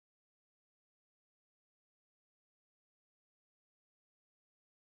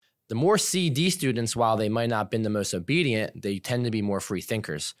The more CD students, while they might not have been the most obedient, they tend to be more free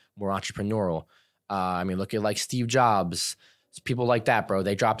thinkers, more entrepreneurial. Look at like Steve Jobs, people like that, bro.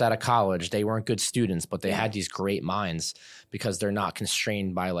 They dropped out of college. They weren't good students, but they had these great minds because they're not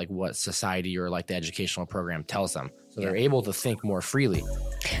constrained by like what society or like the educational program tells them. So they're able to think more freely.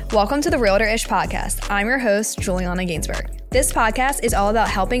 Welcome to the Realtor-ish podcast. I'm your host, Juliana Gainsberg. This podcast is all about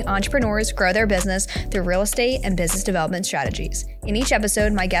helping entrepreneurs grow their business through real estate and business development strategies. In each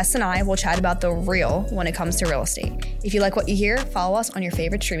episode, my guests and I will chat about the real when it comes to real estate. If you like what you hear, follow us on your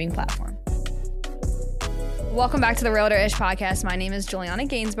favorite streaming platform. Welcome back to the Realtor-ish podcast. My name is Juliana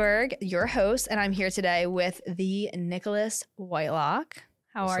Gainsberg, your host, and I'm here today with the Nicholas Whitelock.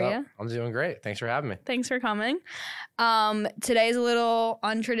 How are you? I'm doing great. Thanks for having me. Thanks for coming. Today is a little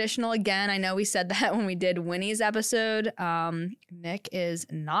untraditional again. I know we said that when we did Winnie's episode. Nick is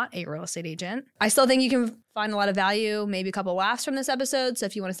not a real estate agent. I still think you can find a lot of value, maybe a couple laughs from this episode. So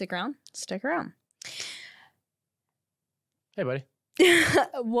if you want to stick around, stick around. Hey, buddy.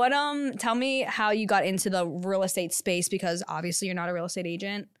 Tell me how you got into the real estate space, because obviously you're not a real estate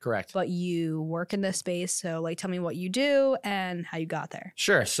agent. Correct. But you work in this space. So like, tell me what you do and how you got there.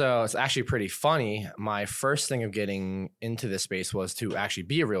 Sure. So it's actually pretty funny. My first thing of getting into this space was to actually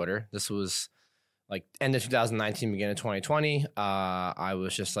be a realtor. This was like end of 2019, beginning of 2020. I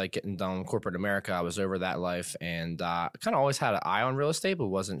was just like getting done with corporate America. I was over that life and kind of always had an eye on real estate, but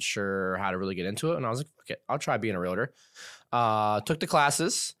wasn't sure how to really get into it. And I was like, okay, I'll try being a realtor. Took the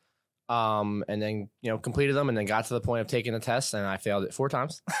classes, and then, completed them and then got to the point of taking the test and I failed it 4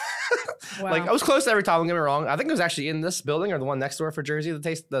 times. Wow. Like I was close every time, don't get me wrong. I think it was actually in this building or the one next door for Jersey,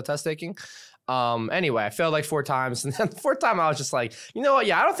 the test taking. Anyway, I failed like 4 times. And then the 4th time I was just like, you know what?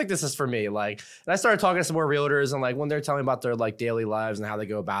 Yeah, I don't think this is for me. Like, and I started talking to some more realtors and like when they're telling me about their like daily lives and how they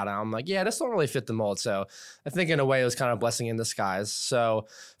go about it, I'm like, yeah, this don't really fit the mold. So I think in a way it was kind of a blessing in disguise. So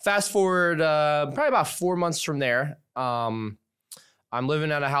fast forward, probably about 4 months from there. I'm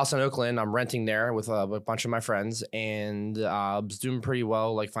living at a house in Oakland. I'm renting there with a bunch of my friends, and I was doing pretty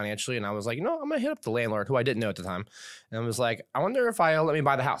well, like financially. And I was like, I'm gonna hit up the landlord, who I didn't know at the time, and I was like, I wonder if I'll let me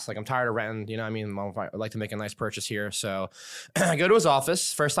buy the house. Like I'm tired of renting. I'd like to make a nice purchase here. So I go to his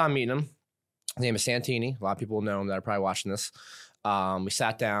office. First time meeting him. His name is Santini. A lot of people know him that are probably watching this. We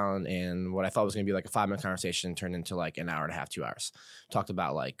sat down, and what I thought was going to be like a 5-minute conversation turned into like an hour and a half, 2 hours. Talked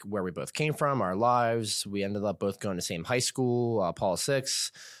about like where we both came from, our lives. We ended up both going to the same high school, Paul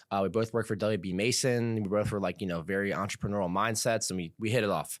 6. We both worked for W.B. Mason. We both were like, very entrepreneurial mindsets, and we hit it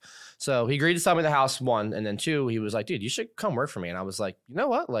off. So he agreed to sell me the house, 1, and then 2, he was like, dude, you should come work for me. And I was like, you know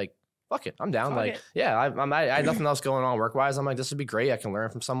what? Like, fuck it. I'm down. Yeah, I had nothing else going on work-wise. I'm like, this would be great. I can learn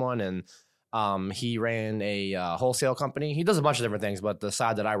from someone. And he ran a wholesale company. He does a bunch of different things, but the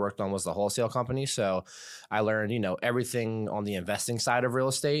side that I worked on was the wholesale company. So I learned, everything on the investing side of real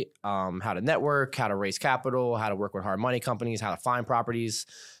estate, how to network, how to raise capital, how to work with hard money companies, how to find properties,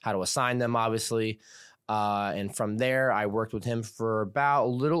 how to assign them, obviously. And from there, I worked with him for about a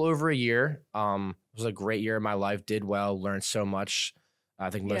little over a year. It was a great year in my life, did well, learned so much. I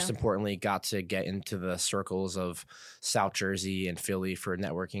think most importantly, got to get into the circles of South Jersey and Philly for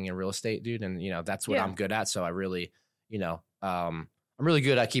networking and real estate, dude. And, that's what I'm good at. So I really, I'm really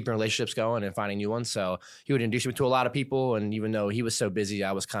good at keeping relationships going and finding new ones. So he would introduce me to a lot of people. And even though he was so busy,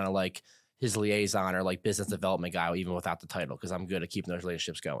 I was kind of like his liaison or like business development guy, even without the title, because I'm good at keeping those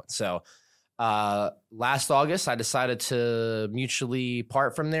relationships going. So last August, I decided to mutually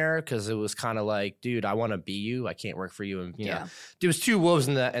part from there because it was kind of like, dude, I want to be you. I can't work for you. And, there was 2 wolves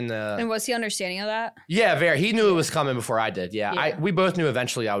in the. And was he understanding of that? Yeah, very. He knew it was coming before I did. Yeah. We both knew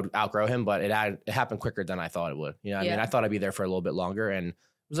eventually I would outgrow him, but it happened quicker than I thought it would. I thought I'd be there for a little bit longer, and it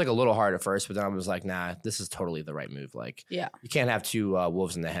was like a little hard at first, but then I was like, nah, this is totally the right move. Like, you can't have 2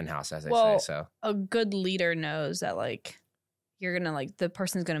 wolves in the hen house, as they say. So a good leader knows that like, you're going to like, the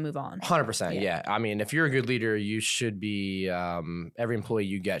person's going to move on. 100%. Yeah. I mean, if you're a good leader, you should be, every employee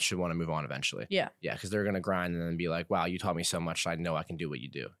you get should want to move on eventually. Yeah. Yeah. Cause they're going to grind and then be like, wow, you taught me so much. I know I can do what you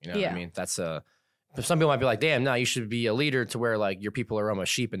do. You know what I mean? That's some people might be like, damn, no, you should be a leader to where like your people are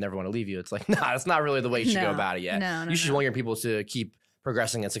almost sheep and never want to leave you. It's like, nah, that's not really the way you should go about it. Yeah. You should want your people to keep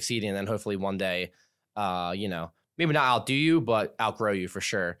progressing and succeeding. And then hopefully one day, maybe not outdo you, but outgrow you for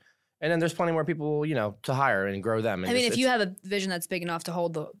sure. And then there's plenty more people, to hire and grow them. And if you have a vision that's big enough to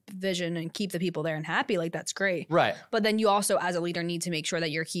hold the vision and keep the people there and happy, like that's great. Right. But then you also, as a leader, need to make sure that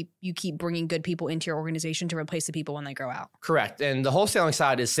you keep bringing good people into your organization to replace the people when they grow out. Correct. And the wholesaling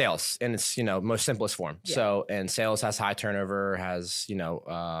side is sales in its, most simplest form. Yeah. So, and sales has high turnover, has,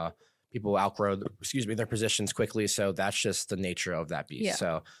 people outgrow, their positions quickly. So that's just the nature of that beast. Yeah.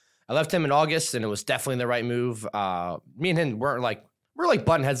 So I left him in August and it was definitely the right move. Me and him we're we're like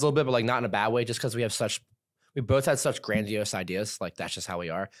button heads a little bit, but like not in a bad way, just because we both had such grandiose ideas. Like that's just how we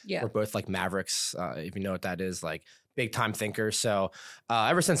are. Yeah. We're both like mavericks, if you know what that is, like big time thinkers. So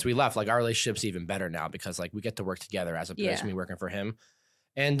ever since we left, like our relationship's even better now because like we get to work together as opposed to me working for him.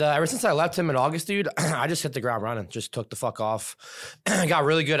 And ever since I left him in August, dude, I just hit the ground running, just took the fuck off. Got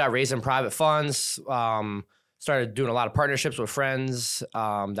really good at raising private funds. Started doing a lot of partnerships with friends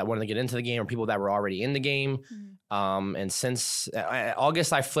that wanted to get into the game or people that were already in the game. And since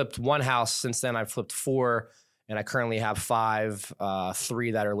August, I flipped one house. Since then, I've flipped 4. And I currently have 5,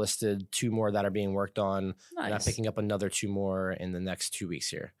 3 that are listed, 2 more that are being worked on. Nice. And I'm picking up another 2 more in the next 2 weeks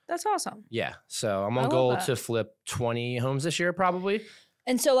here. That's awesome. Yeah. So I'm on goal to flip 20 homes this year, probably.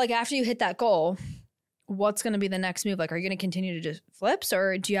 And so like after you hit that goal, what's going to be the next move? Like, are you going to continue to just flips,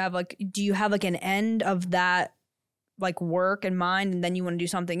 or do you have like an end of that like work in mind and then you want to do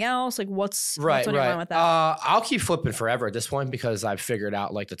something else? Like what's on your mind with that? I'll keep flipping forever at this point because I've figured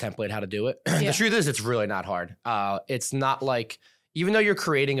out like the template, how to do it. The truth is it's really not hard. It's not like, even though you're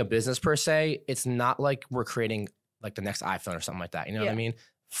creating a business per se, it's not like we're creating like the next iPhone or something like that. You know what I mean?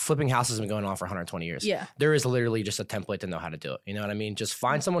 Flipping houses has been going on for 120 years. Yeah. There is literally just a template to know how to do it. You know what I mean? Just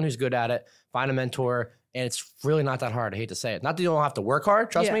find someone who's good at it, find a mentor, and it's really not that hard. I hate to say it. Not that you don't have to work hard,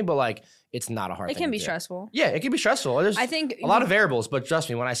 trust me, but like it's not a hard thing. It can be stressful. Yeah, it can be stressful. There's I think a lot of variables, but trust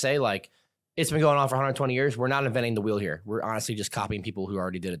me when I say like it's been going on for 120 years, we're not inventing the wheel here. We're honestly just copying people who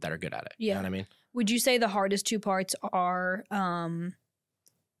already did it that are good at it. Yeah. You know what I mean? Would you say the hardest 2 parts are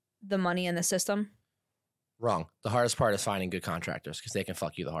the money and the system? Wrong. The hardest part is finding good contractors because they can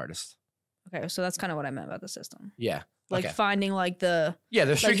fuck you the hardest. Okay, so that's kind of what I meant about the system. Yeah. Like finding like there's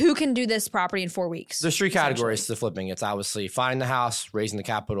like who can do this property in 4 weeks. There's 3 categories to flipping. It's obviously finding the house, raising the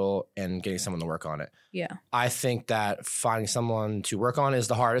capital, and getting someone to work on it. Yeah. I think that finding someone to work on is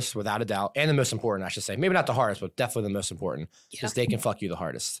the hardest, without a doubt, and the most important, I should say. Maybe not the hardest, but definitely the most important because they can fuck you the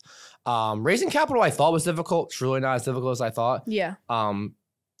hardest. Raising capital, I thought was difficult. It's really not as difficult as I thought. Yeah.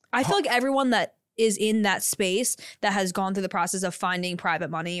 I feel like everyone that is in that space that has gone through the process of finding private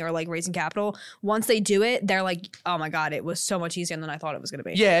money or like raising capital, once they do it, they're like, oh my God, it was so much easier than I thought it was going to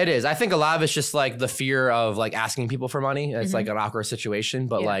be. Yeah, it is. I think a lot of it's just like the fear of like asking people for money. It's like an awkward situation,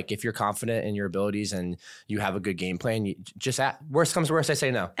 but like if you're confident in your abilities and you have a good game plan, you just worst comes to worst, I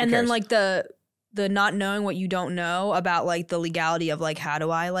say no. And then like the not knowing what you don't know about like the legality of like, how do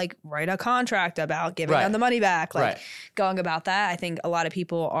I like write a contract about giving them the money back? Like going about that. I think a lot of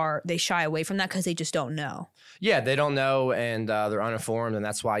people they shy away from that because they just don't know. Yeah, they don't know and they're uninformed. And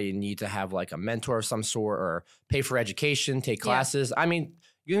that's why you need to have like a mentor of some sort or pay for education, take classes. I mean,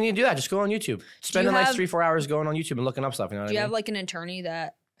 you need to do that. Just go on YouTube. Spend a nice 3-4 hours going on YouTube and looking up stuff. You know what I mean? Do you have like an attorney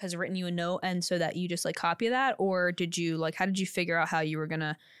that has written you a note and so that you just like copy that? Or did you like, how did you figure out how you were going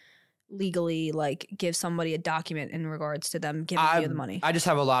to legally like give somebody a document in regards to them giving you the money? I just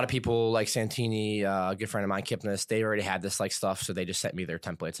have a lot of people like Santini, a good friend of mine, Kipnis. They already had this like stuff, so they just sent me their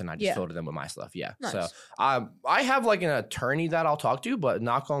templates and I just filled them with my stuff. Yeah. Nice. So I have like an attorney that I'll talk to, but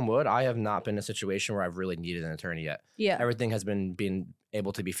knock on wood, I have not been in a situation where I've really needed an attorney yet. Yeah. Everything has been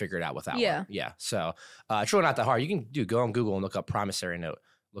able to be figured out without one. Yeah. So it's really not that hard. You can go on Google and look up promissory note,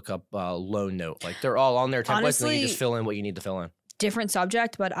 look up loan note. Like they're all on their templates. Honestly, and then you just fill in what you need to fill in. Different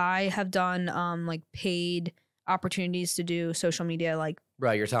subject, but I have done like paid opportunities to do social media, like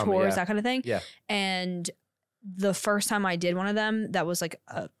you're telling tours, me, that kind of thing. Yeah. And the first time I did one of them, that was like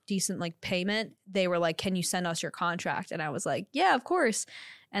a decent like payment. They were like, "Can you send us your contract?" And I was like, "Yeah, of course."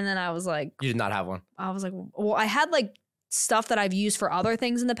 And then I was like, "You did not have one." I was like, "Well, I had like stuff that I've used for other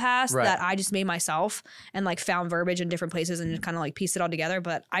things in the past that I just made myself and like found verbiage in different places and just kind of like pieced it all together."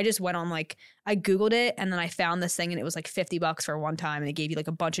 But I just went on like, I Googled it and then I found this thing and it was like $50 for one time and it gave you like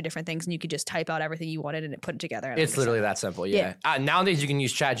a bunch of different things and you could just type out everything you wanted and it put it together. It's literally that simple. Yeah. Nowadays you can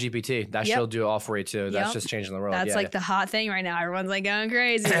use ChatGPT. That should do it all for you too. That's just changing the world. That's like the hot thing right now. Everyone's like going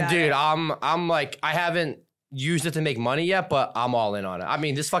crazy. Dude, I'm like, I haven't used it to make money yet, but I'm all in on it. I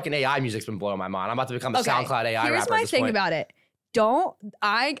mean, this fucking AI music's been blowing my mind. I'm about to become a SoundCloud AI rapper. Here's my thing about it.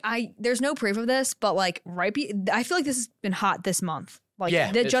 There's no proof of this, but like I feel like this has been hot this month. Like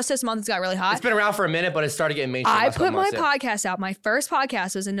just this month it's got really hot. It's been around for a minute, but it started getting mainstream. I put my podcast out. My first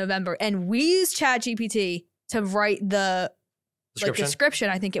podcast was in November and we used ChatGPT to write the description,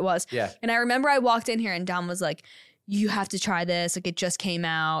 I think it was. Yeah. And I remember I walked in here and Dom was like, "You have to try this. Like it just came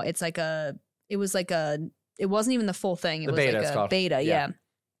out. It's like it wasn't even the full thing. It was beta, like a beta. Yeah.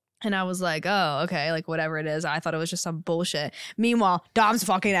 And I was like, oh, okay, like whatever it is. I thought it was just some bullshit. Meanwhile, Dom's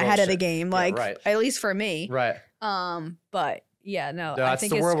fucking ahead of the game, like at least for me. Right. But yeah, no, I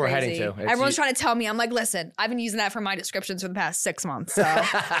think it's the world we're heading to. Everyone's trying to tell me. I'm like, listen, I've been using that for my descriptions for the past 6 months. So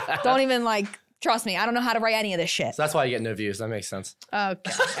don't even like Trust me, I don't know how to write any of this shit. So that's why you get no views. That makes sense.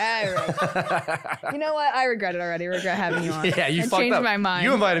 Okay. All right. You know what? I regret it already. I regret having you on. Yeah, you fucked changed up. my mind.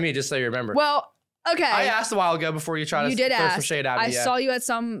 You invited me, just so you remember. Well, okay. I asked a while ago before you tried to throw some shade at me. I saw you at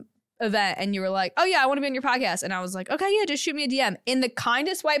some event and you were like, oh yeah, I want to be on your podcast. And I was like, okay, yeah, just shoot me a DM. In the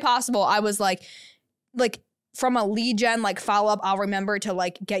kindest way possible, I was like from a lead gen, like follow up, I'll remember to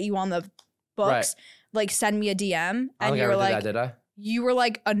like get you on the books. Right. Like send me a DM. And you were like, did I? You were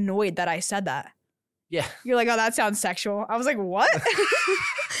like annoyed that I said that. Yeah. You're like, oh, that sounds sexual. I was like, what?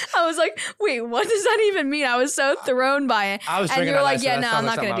 I was like, wait, what does that even mean? I was so thrown by it. I was and you were like, yeah, no, I'm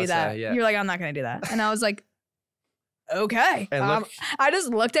not going to do that. Yeah. You're like, I'm not going to do that. And I was like, okay. And I just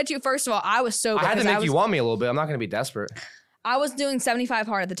looked at you. First of all, I was sober. I had to make you want me a little bit. I'm not going to be desperate. I was doing 75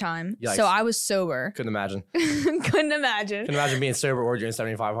 hard at the time. Yikes. So I was sober. Couldn't imagine. Couldn't imagine. Couldn't imagine being sober or doing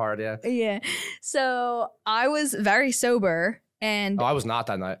 75 hard, yeah. Yeah. So I was very sober. And I was not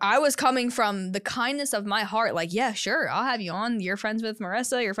that night. I was coming from the kindness of my heart. Like, yeah, sure, I'll have you on. You're friends with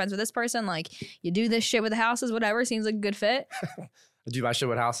Marissa. You're friends with this person. Like, you do this shit with the houses, whatever. Seems like a good fit. Do my shit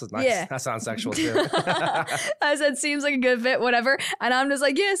with houses? Nice. Yeah. That sounds sexual, too. I said, seems like a good fit, whatever. And I'm just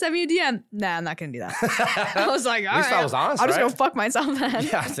like, yeah, send me a DM. Nah, I'm not going to do that. I was like, all right. At least I was honest, I'll just right? go fuck myself then.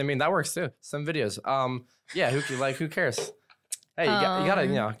 Yeah, I mean, that works, too. Some videos. Yeah, who cares? Hey,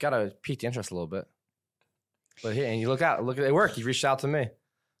 you gotta pique the interest a little bit. But here, and you look at it worked. You reached out to me.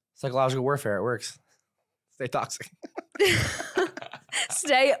 Psychological warfare, it works. Stay toxic.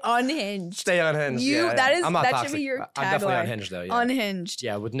 Stay unhinged. Stay unhinged. That should be your tagline. I'm definitely unhinged though. Yeah. Unhinged.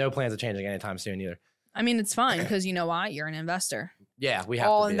 Yeah, with no plans of changing anytime soon either. I mean, it's fine because you know why? You're an investor. Yeah, we have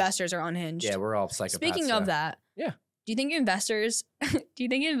all to be. investors are unhinged. Yeah, we're all psychopaths. Speaking of that, yeah. Do you think investors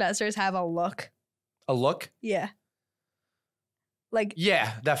have a look? A look? Yeah. Like,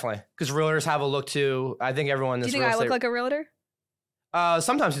 yeah, definitely. Because realtors have a look too. I think everyone. Do you think I look like a realtor?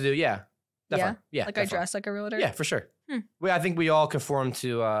 Sometimes you do. Yeah, definitely. Yeah, like definitely. I dress like a realtor. Yeah, for sure. I think we all conform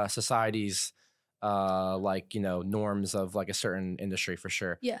to society's norms of like a certain industry for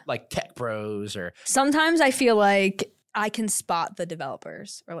sure. Yeah, like tech bros or. Sometimes I feel like I can spot the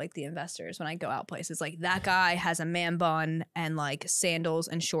developers or like the investors when I go out places. Like that guy has a man bun and like sandals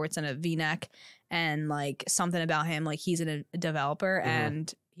and shorts and a V-neck. And like something about him, like he's a developer, and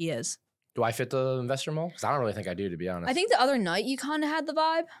he is. Do I fit the investor mold? Because I don't really think I do, to be honest. I think the other night you kind of had the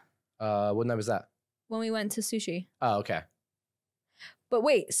vibe. What night was that? When we went to sushi. Oh, okay. But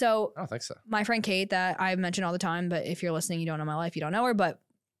wait, so I don't think so. My friend Kate, that I mention all the time, but if you're listening, you don't know my life, you don't know her. But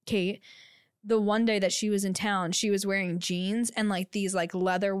Kate, the one day that she was in town, she was wearing jeans and like these like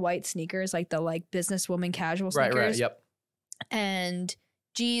leather white sneakers, like the like businesswoman casual sneakers. Right. Yep. And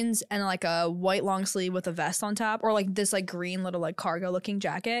jeans and like a white long sleeve with a vest on top, or like this like green little like cargo looking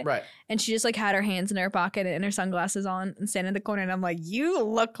jacket. Right. And she just like had her hands in her pocket and her sunglasses on and standing in the corner. And I'm like, you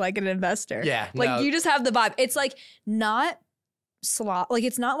look like an investor. Yeah. Like you just have the vibe. It's like not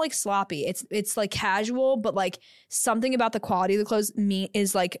it's not like sloppy. It's like casual, but like something about the quality of the clothes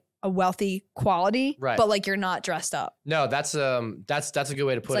is like a wealthy quality, right? But like you're not dressed up. No, that's a good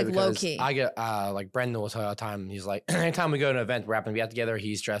way to put it. Like low key. I get like Brendan will tell you all the time. He's like, anytime we go to an event, we're happen to be out together.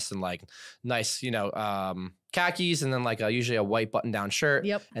 He's dressed in like nice, khakis, and then like usually a white button down shirt.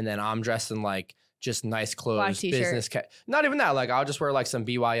 Yep. And then I'm dressed in like just nice clothes, black t-shirt. business. Not even that. Like I'll just wear like some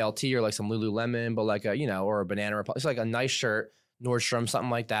BYLT or like some Lululemon, but like or a Banana Republic. It's like a nice shirt, Nordstrom, something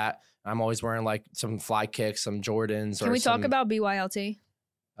like that. I'm always wearing like some fly kicks, some Jordans. Can we talk about BYLT?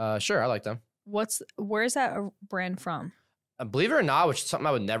 Sure, I like them. Where's that brand from? Believe it or not, which is something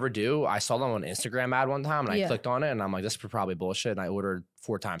I would never do. I saw them on an Instagram ad one time, and I clicked on it, and I'm like, this is probably bullshit. And I ordered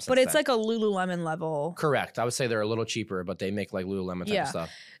 4 times. But it's like a Lululemon level. Correct. I would say they're a little cheaper, but they make like Lululemon type of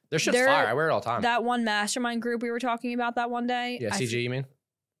stuff. Their shit's fire. I wear it all the time. That one mastermind group we were talking about that one day. Yeah, CG, you mean?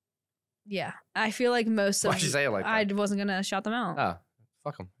 Yeah, I feel like most of. Why'd you say it like that? I wasn't gonna shout them out. Oh,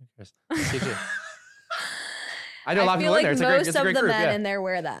 fuck them. Who cares? CG. I know a lot of people in there. It's a great group. Most of the men in there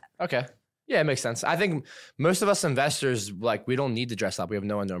wear that. Okay. Yeah, it makes sense. I think most of us investors, like, we don't need to dress up. We have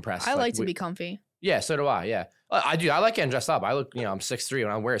no one to impress. I like to be comfy. Yeah, so do I. Yeah, I do. I like getting dressed up. I look, I'm 6'3".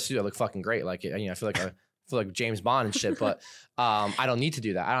 When I wear a suit, I look fucking great. Like, I feel like James Bond and shit. But I don't need to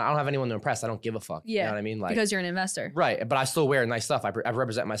do that. I don't have anyone to impress. I don't give a fuck. Yeah, you know what I mean? Like, because you're an investor, right? But I still wear nice stuff. I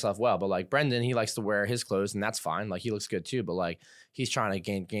represent myself well. But like Brendan, he likes to wear his clothes, and that's fine. Like, he looks good too. But like, he's trying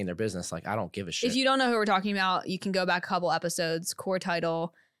to gain their business. Like, I don't give a shit. If you don't know who we're talking about, you can go back a couple episodes. Core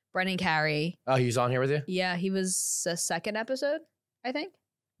title. Brendan Carey. Oh, he was on here with you? Yeah, he was a second episode, I think.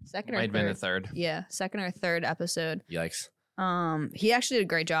 Second or third. Might have been the third. Yeah, second or third episode. Yikes. He actually did a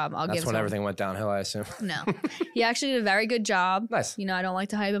great job. That's when everything went downhill, I assume. No. He actually did a very good job. Nice. I don't like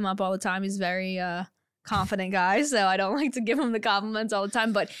to hype him up all the time. He's very confident guy, so I don't like to give him the compliments all the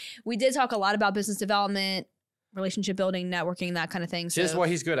time. But we did talk a lot about business development, relationship building, networking, that kind of thing. So This is what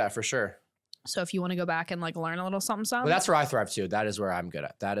he's good at for sure. So if you want to go back and like learn a little something. Well, that's where I thrive too. That is where I'm good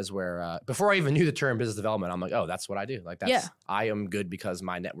at. That is where, before I even knew the term business development, I'm like, oh, that's what I do. Like I am good because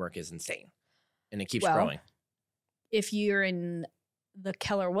my network is insane and it keeps growing. If you're in the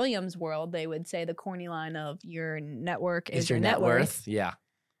Keller Williams world, they would say the corny line of your network is your net worth. Yeah.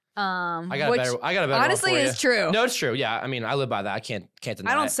 I got a better honestly one for is true. No, it's true. Yeah. I mean, I live by that. I can't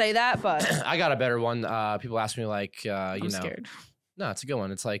deny I don't it. say that, but I got a better one. People ask me like, I'm scared. No, it's a good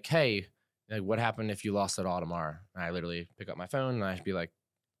one. It's like, hey, like, what happened if you lost it all tomorrow? And I literally pick up my phone and I'd be like,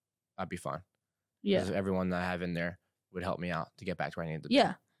 I'd be fine. Yeah. Everyone that I have in there would help me out to get back to where I needed to be.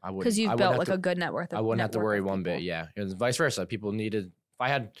 Yeah. Because you've built like a good net worth. I wouldn't have to worry one bit. Yeah. It was vice versa. People needed, if I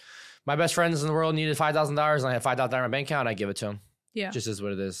had my best friends in the world needed $5,000 and I had $5,000 in my bank account, I'd give it to them. Yeah. Just is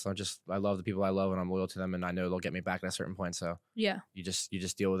what it is. I love the people I love and I'm loyal to them and I know they'll get me back at a certain point. So yeah, you just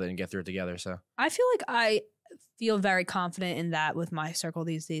deal with it and get through it together. So I feel like I feel very confident in that with my circle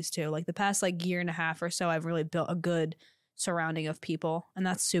these days too. Like the past like year and a half or so, I've really built a good surrounding of people and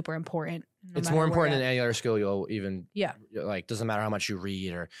that's super important. It's more important than any other skill you'll even, like, doesn't matter how much you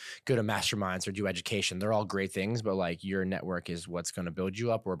read or go to masterminds or do education. They're all great things, but like your network is what's going to build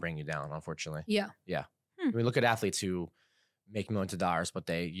you up or bring you down, unfortunately. Yeah. Yeah. I mean, look at athletes who make millions of dollars, but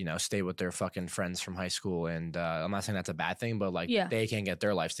they, stay with their fucking friends from high school. And I'm not saying that's a bad thing, but like they can't get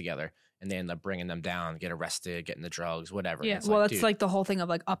their lives together and they end up bringing them down, get arrested, getting the drugs, whatever. Yeah. Well, that's like the whole thing of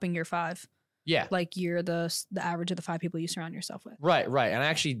like upping your five. Yeah. Like you're the average of the 5 people you surround yourself with. Right. And I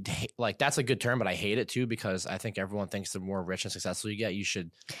actually like, that's a good term, but I hate it too, because I think everyone thinks the more rich and successful you get, you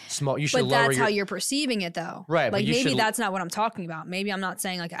should lower But that's how you're perceiving it though. Right. Like maybe that's not what I'm talking about. Maybe I'm not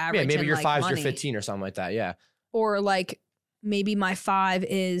saying like average. Yeah. Maybe your like 5's money. your 15 or something like that. Yeah. Or like maybe my 5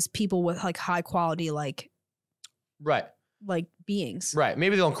 is people with like high quality, like beings. Right.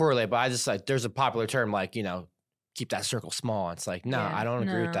 Maybe they don't correlate, but I just like, there's a popular term like, keep that circle small. It's like, no, I don't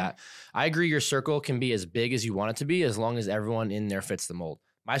agree with that. I agree your circle can be as big as you want it to be as long as everyone in there fits the mold.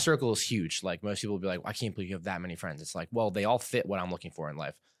 My circle is huge. Like most people will be like, I can't believe you have that many friends. It's like, well, they all fit what I'm looking for in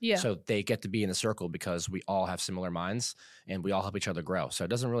life. Yeah. So they get to be in the circle because we all have similar minds and we all help each other grow. So it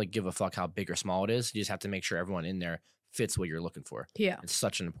doesn't really give a fuck how big or small it is. You just have to make sure everyone in there fits what you're looking for. Yeah. It's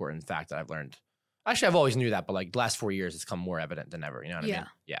such an important fact that I've learned. Actually, I've always knew that, but like the last 4 years, it's become more evident than ever. You know what I mean?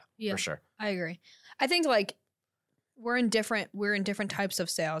 Yeah, for sure. I agree. I think like we're in different types of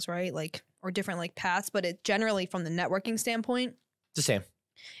sales, right? Like, or different like paths, but it generally from the networking standpoint, it's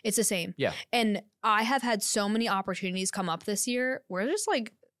the same. Yeah. And I have had so many opportunities come up this year. We're just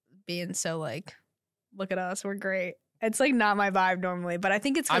like being so like, look at us, we're great. It's like not my vibe normally, but I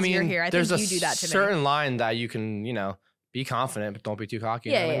think it's because you're here. I think you do that to me. There's a certain line that you can, be confident, but don't be too cocky.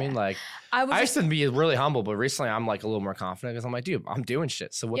 You know what I mean? Like, I used to be really humble, but recently I'm like a little more confident because I'm like, dude, I'm doing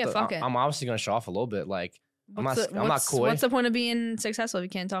shit. So I'm obviously going to show off a little bit. Like, I'm not coy. What's the point of being successful if you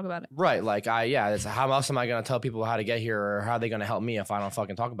can't talk about it? Right. Like, it's how else am I going to tell people how to get here or how are they going to help me if I don't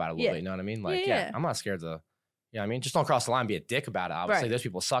fucking talk about it a little bit? You know what I mean? Like, I'm not scared to, you know what I mean? Just don't cross the line, be a dick about it. Obviously, those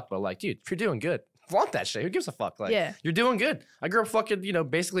people suck, but like, dude, if you're doing good, flaunt that shit. Who gives a fuck? Like, you're doing good. I grew up fucking,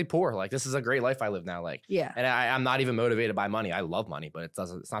 basically poor. Like, this is a great life I live now. Like, and I'm not even motivated by money. I love money, but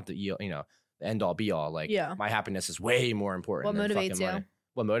it's not the, the end all be all. Like, my happiness is way more important. What motivates you? Money.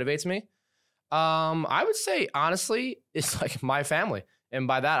 What motivates me? I would say, honestly, it's like my family. And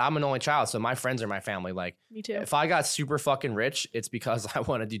by that, I'm an only child. So my friends are my family. Like, me too. If I got super fucking rich, it's because I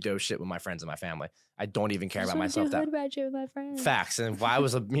want to do dope shit with my friends and my family. I don't even care about myself. Bad shit with my friends. Facts. And if I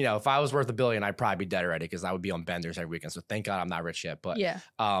was if I was worth $1 billion, I'd probably be dead already because I would be on benders every weekend. So thank God I'm not rich yet. But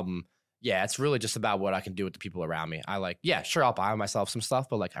it's really just about what I can do with the people around me. I like, sure, I'll buy myself some stuff,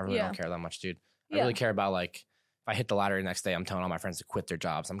 but like, I really don't care that much, dude. I really care about like, if I hit the lottery the next day, I'm telling all my friends to quit their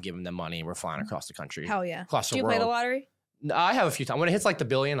jobs. I'm giving them money. We're flying across the country. Hell yeah. Across the world. Do you play the lottery? No, I have a few times. When it hits like the $1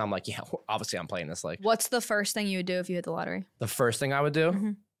 billion, I'm like, obviously I'm playing this. Like, what's the first thing you would do if you hit the lottery? The first thing I would do?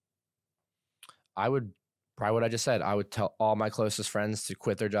 Mm-hmm. I would probably what I just said. I would tell all my closest friends to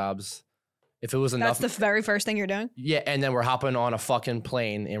quit their jobs. If it was enough. That's the very first thing you're doing? Yeah. And then we're hopping on a fucking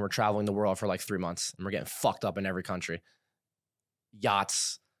plane and we're traveling the world for like 3 months and we're getting fucked up in every country.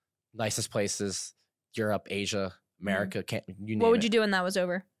 Yachts, nicest places, Europe, Asia, America. What would you do when that was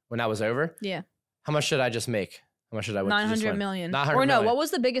over? When that was over? Yeah. How much should I just make? How much should I win? 900 million. 900 or no, million. what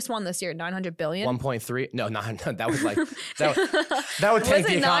was the biggest one this year? 900 billion? 1.3. No, that was like, that would tank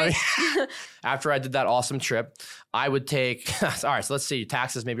the economy. After I did that awesome trip, I would take, all right, so let's see,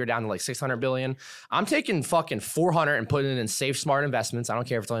 taxes, maybe you're down to like 600 billion. I'm taking fucking 400 and putting it in safe, smart investments. I don't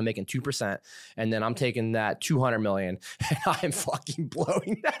care if it's only making 2%. And then I'm taking that 200 million and I'm fucking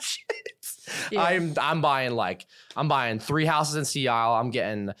blowing that shit. Yeah. I'm buying 3 houses in Sea Isle. I'm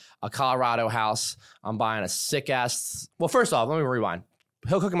getting a Colorado house. I'm buying a sick ass. Well, first off, let me rewind.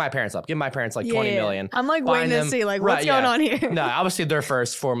 He'll hook my parents up. Give my parents like 20 million. I'm like waiting to see like what's going on here. No, obviously they're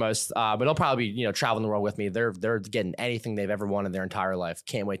first, foremost. But they'll probably be, traveling the world with me. They're getting anything they've ever wanted their entire life.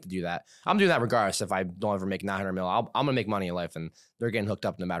 Can't wait to do that. I'm doing that regardless if I don't ever make 900 mil. I'm gonna make money in life, and they're getting hooked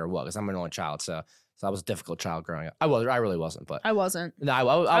up no matter what because I'm an only child. So I was a difficult child growing up. I really wasn't, but I wasn't. No,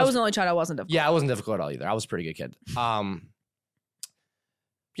 I was the only child. I wasn't difficult. Yeah, I wasn't difficult at all either. I was a pretty good kid.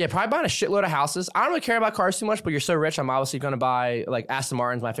 Yeah, probably buying a shitload of houses. I don't really care about cars too much, but you're so rich, I'm obviously going to buy, like, Aston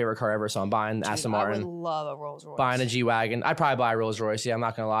Martin's my favorite car ever, so I'm buying Aston Martin. I would love a Rolls Royce. Buying a G-Wagon. I'd probably buy a Rolls Royce, yeah, I'm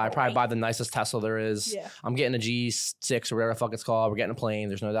not going to lie. I'd probably buy the nicest Tesla there is. Yeah. I'm getting a G6 or whatever the fuck it's called. We're getting a plane.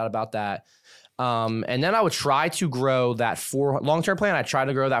 There's no doubt about that. And then I would try to grow that long-term plan. I'd try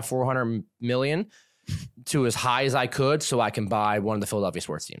to grow that 400 million to as high as I could so I can buy one of the Philadelphia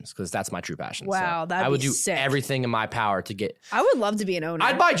sports teams because that's my true passion. Wow, so I would do everything in my power to get. I would love to be an owner.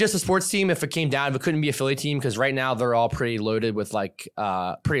 I'd buy just a sports team if it came down. If it couldn't be a Philly team, because right now they're all pretty loaded with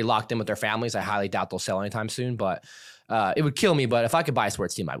pretty locked in with their families. I highly doubt they'll sell anytime soon, but it would kill me. But if I could buy a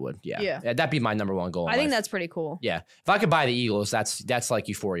sports team, I would. Yeah. That'd be my number one goal. I think that's pretty cool. Yeah, if I could buy the Eagles, that's like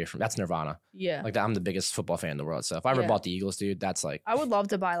euphoria. That's Nirvana. Yeah, like that. I'm the biggest football fan in the world. So if I ever bought the Eagles, dude, that's like. I would love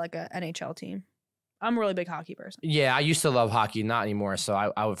to buy like a NHL team. I'm a really big hockey person. Yeah, I used to love hockey, not anymore.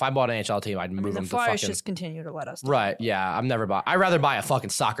 So if I bought an NHL team, I'd move them to fucking. The Flyers just continue to let us. Right? Yeah, I'd rather buy a fucking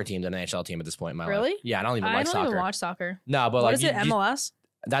soccer team than an NHL team at this point in my life. Really? Yeah, I don't even like soccer. I don't even watch soccer. No, but what is it? MLS?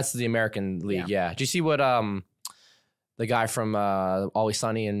 That's the American League. Yeah. Do you see what the guy from Always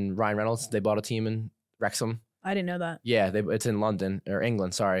Sunny and Ryan Reynolds? They bought a team in Wrexham. I didn't know that. Yeah, it's in London or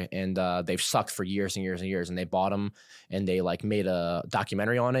England, sorry, and they've sucked for years and years and years, and they bought them, and they like made a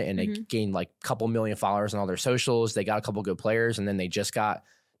documentary on it, and they gained like a couple million followers on all their socials. They got a couple good players, and then they just got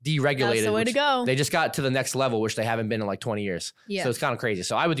deregulated. That's the way to go. They just got to the next level, which they haven't been in like 20 years. Yeah, so it's kind of crazy.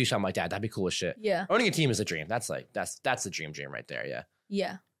 So I would do something like that. That'd be cool as shit. Yeah, owning a team is a dream. That's the dream right there. Yeah.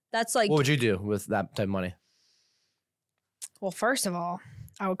 Yeah, that's like. What would you do with that type of money? Well, first of all,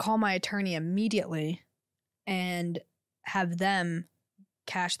 I would call my attorney immediately, and have them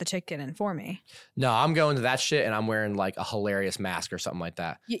cash the ticket in for me. No, I'm going to that shit and I'm wearing like a hilarious mask or something like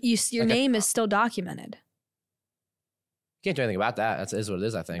that. Your name is still documented. Can't do anything about that. That is what it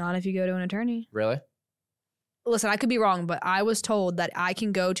is, I think. Not if you go to an attorney. Really? Listen, I could be wrong, but I was told that I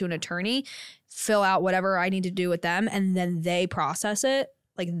can go to an attorney, fill out whatever I need to do with them, and then they process it.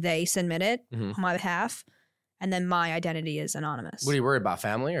 Like they submit it on my behalf. And then my identity is anonymous. What are you worried about,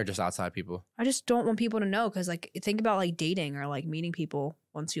 family or just outside people? I just don't want people to know because, like, think about like dating or like meeting people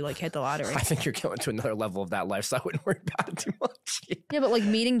once you like hit the lottery. I think you're going to another level of that life, so I wouldn't worry about it too much. Yeah, but like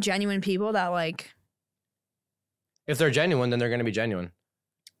meeting genuine people that like. If they're genuine, then they're going to be genuine.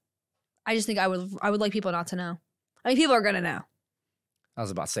 I just think I would like people not to know. I mean, people are going to know. I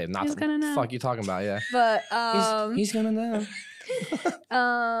was about to say not. He's gonna know. Fuck you talking about? Yeah. But he's gonna know.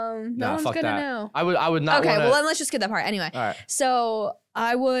 No one's gonna know. I would not. Okay, well then let's just skip that part. Anyway, all right. So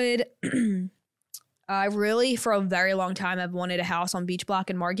I would. I really, for a very long time, I've wanted a house on Beach Block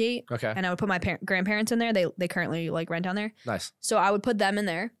in Margate. Okay. And I would put my grandparents in there. They currently like rent down there. Nice. So I would put them in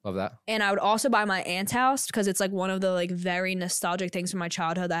there. Love that. And I would also buy my aunt's house because it's like one of the like very nostalgic things from my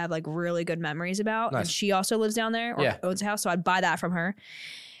childhood that I have like really good memories about. Nice. And she also lives down there or owns a house. So I'd buy that from her.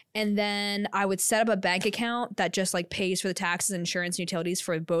 And then I would set up a bank account that just like pays for the taxes, insurance, and utilities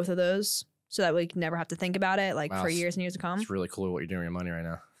for both of those so that we never have to think about it like for years and years to come. It's really cool what you're doing with your money right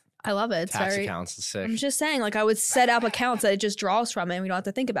now. I love it. It's tax accounts is sick. I'm just saying, like I would set up accounts that it just draws from it and we don't have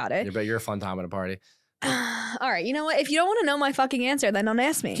to think about it. Yeah, but you're a fun time at a party. All right. You know what? If you don't want to know my fucking answer, then don't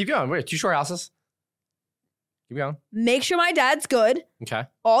ask me. Keep going. Wait, 2 short houses. Keep going. Make sure my dad's good. Okay.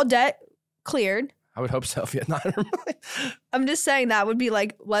 All debt cleared. I would hope so. If you had 900 million. I'm just saying that would be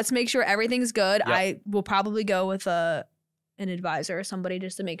like, let's make sure everything's good. Yep. I will probably go with an advisor or somebody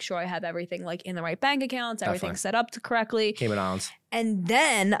just to make sure I have everything like in the right bank accounts, everything set up correctly. Cayman Islands. And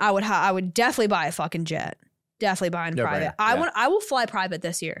then I would definitely buy a fucking jet. Definitely buying private. I will fly private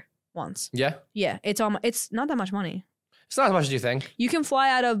this year once. Yeah. Yeah. It's not that much money. It's not as much as you think. You can fly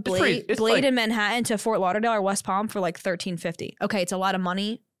out of Blade in Manhattan to Fort Lauderdale or West Palm for like $13.50. Okay, it's a lot of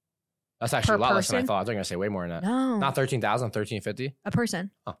money. That's actually a lot less than I thought. They're going to say way more than that. No. Not 13,000, 1350 a person.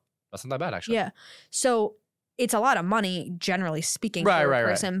 Oh, that's not that bad actually. Yeah. So it's a lot of money, generally speaking, for a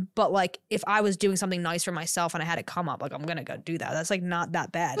person. Right. But like if I was doing something nice for myself and I had it come up, like I'm going to go do that. That's like not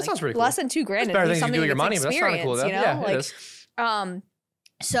that bad. That sounds pretty cool. Less than $2,000. It's better than you do with your money, but that's kind of cool though. You know? Yeah, like, it is.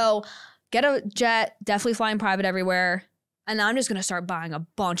 So get a jet, definitely flying private everywhere. And I'm just going to start buying a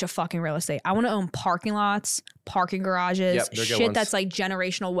bunch of fucking real estate. I want to own parking lots, parking garages, shit that's like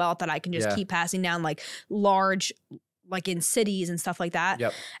generational wealth that I can just keep passing down, like large, like in cities and stuff like that.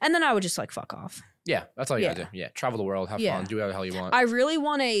 Yep. And then I would just like fuck off. Yeah, that's all you gotta do. Yeah, travel the world, have fun, do whatever the hell you want. I really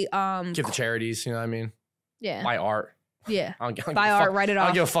want a give to charities. You know what I mean? Yeah. Buy art. Yeah. I don't Buy art, write it off. I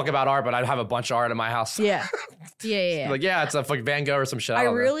don't give a fuck about art, but I'd have a bunch of art in my house. Yeah. Yeah. Like, it's a fucking Van Gogh or some shit. I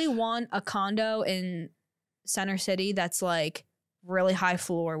really want a condo in Center City that's like really high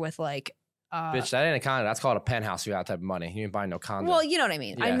floor with like bitch, that ain't a condo. That's called a penthouse. You got that type of money. You ain't buying no condo. Well, you know what I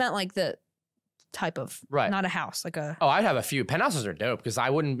mean. Yeah. I meant like the type of not a house, like a. Oh, I'd have a few. Penthouses are dope because I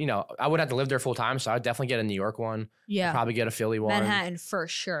wouldn't have to live there full time. So I'd definitely get a New York one. Yeah. I'd probably get a Philly one. Manhattan for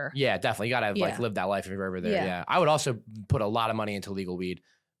sure. Yeah, definitely. You gotta like live that life if you're over there. Yeah. I would also put a lot of money into legal weed.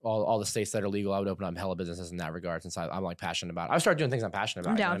 All the states that are legal, I would open up hella businesses in that regard since I'm like passionate about it. I would start doing things I'm passionate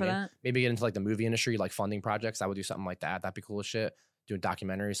about. I'm down for that. Maybe get into like the movie industry, like funding projects. I would do something like that. That'd be cool as shit. Doing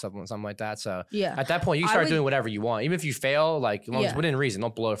documentaries, something like that. So at that point, you start doing whatever you want. Even if you fail, like as long as within reason,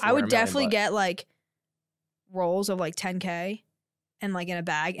 don't blow it for I would definitely get like rolls of like 10K and like in a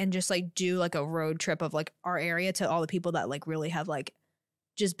bag and just like do like a road trip of like our area to all the people that like really have like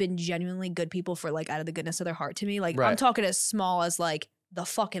just been genuinely good people for like out of the goodness of their heart to me. Like I'm talking as small as like the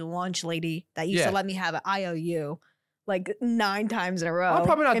fucking lunch lady that used to let me have an IOU like 9 times in a row. I'm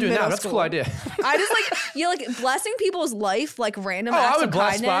probably not doing that. That's a cool idea. I just like blessing people's life, like random acts I would of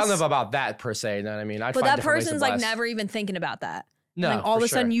bless, kindness. but I don't know about that per se. You know what I mean? But that person's like never even thinking about that. No, and, like all of a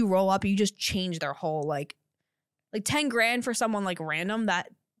sudden you roll up, you just change their whole like 10 grand for someone like random that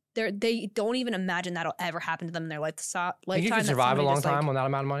they don't even imagine that'll ever happen to them in their lifetime. Think you can survive a long time on that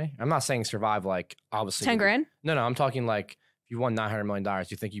amount of money? I'm not saying survive like obviously 10 grand. No, I'm talking like if you won $900 million,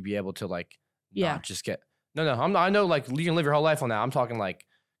 you think you'd be able to like not just get I know like you can live your whole life on that. I'm talking like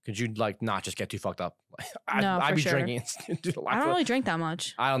could you like not just get too fucked up? I'd be drinking. I don't really drink that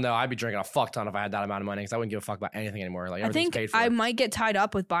much. I don't know. I'd be drinking a fuck ton if I had that amount of money because I wouldn't give a fuck about anything anymore. Like I think paid for. I might get tied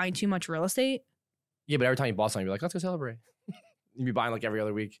up with buying too much real estate. Yeah, but every time you bought something, you'd be like, let's go celebrate. You'd be buying like every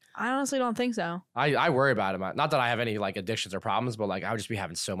other week. I honestly don't think so. I worry about it. Not that I have any like addictions or problems, but like I would just be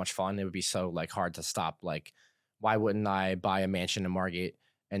having so much fun. It would be so like hard to stop. Like, why wouldn't I buy a mansion in Margate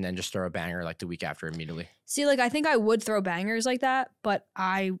and then just throw a banger like the week after immediately? See, like I think I would throw bangers like that, but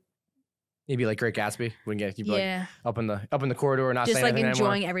you'd be like Great Gatsby. Wouldn't get you'd be like up in the corridor, not just saying anything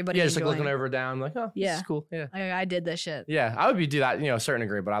enjoying anymore. everybody. Yeah, just like looking over down, like this is cool. Yeah, I did this shit. Yeah, I would do that, a certain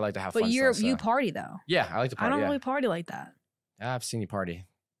degree, but I like to have fun. But you party though. Yeah, I like to party. I don't really party like that. I've seen you party.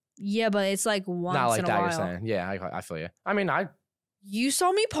 Yeah, but it's like once not like in a that. while. You're saying, yeah, I feel you. I mean, You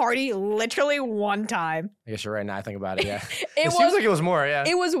saw me party literally one time. I guess you're right now. I think about it. Yeah, it seems like it was more. Yeah,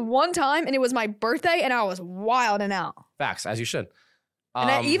 it was one time, and it was my birthday, and I was wilding out. Facts, as you should.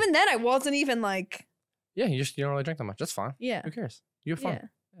 And even then, I wasn't even like. Yeah, you don't really drink that much. That's fine. Yeah, who cares? You have fun.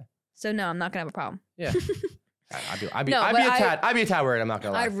 Yeah. So no, I'm not gonna have a problem. Yeah, I'd be a tad worried. I'm not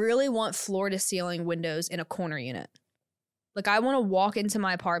gonna lie. I really want floor to ceiling windows in a corner unit. Like I want to walk into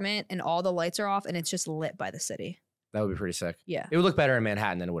my apartment and all the lights are off and it's just lit by the city. That would be pretty sick. Yeah. It would look better in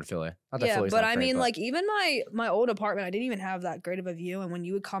Manhattan than it would Philly. Not that Philly's but not I great, mean, like even my old apartment, I didn't even have that great of a view. And when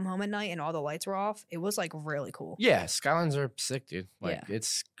you would come home at night and all the lights were off, it was like really cool. Yeah, skylines are sick, dude. Like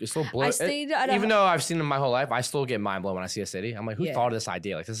it's still blow. Even though I've seen them my whole life, I still get mind blown when I see a city. I'm like, who thought of this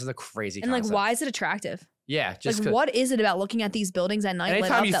idea? Like this is a crazy concept. Like, why is it attractive? Yeah, just like what is it about looking at these buildings at night?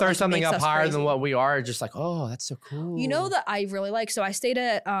 Anytime you throw something up higher than what we are, just like, oh, that's so cool. You know that I really like. So I stayed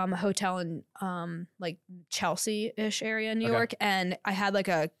at a hotel in like Chelsea-ish area in New York, and I had like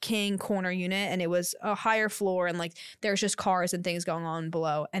a king corner unit, and it was a higher floor, and like there's just cars and things going on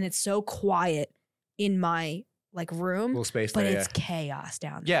below, and it's so quiet in my like room, little space, but it's chaos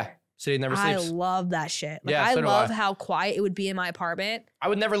down there. Yeah. City never sleeps. I love that shit. Like, yeah, I love how quiet it would be in my apartment. I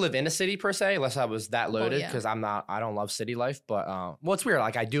would never live in a city per se unless I was that loaded because I don't love city life. But well, it's weird.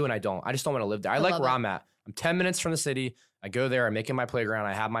 Like I do and I don't. I just don't want to live there. I like where I'm at. I'm 10 minutes from the city. I go there. I'm making my playground.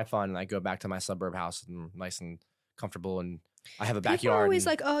 I have my fun, and I go back to my suburb house and nice and comfortable. And I have a backyard. People are always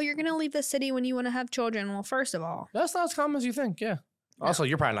like, "Oh, you're gonna leave the city when you want to have children." Well, first of all, that's not as common as you think. Yeah. No. Also,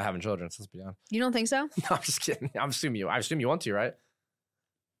 you're probably not having children. So let's be honest. You don't think so? No, I'm just kidding. I assume you want to, right?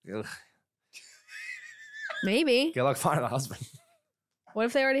 Ugh. Maybe. Good luck finding a husband. What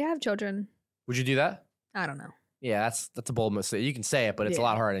if they already have children? Would you do that? I don't know. Yeah, that's a bold mistake. You can say it, but it's a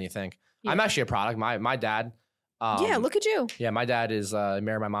lot harder than you think. Yeah. I'm actually a product. My dad. Yeah, look at you. Yeah, my dad is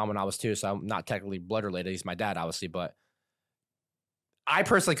married my mom when I was 2, so I'm not technically blood related. He's my dad, obviously, but I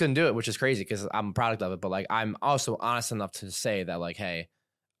personally couldn't do it, which is crazy because I'm a product of it. But like, I'm also honest enough to say that like, hey,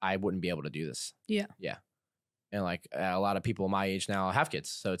 I wouldn't be able to do this. Yeah. Yeah. And like a lot of people my age now have kids,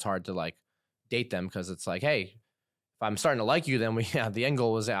 so it's hard to like date them because it's like, hey, if I'm starting to like you, then the end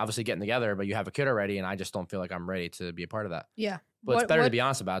goal was obviously getting together, but you have a kid already, and I just don't feel like I'm ready to be a part of that. Yeah. But it's better to be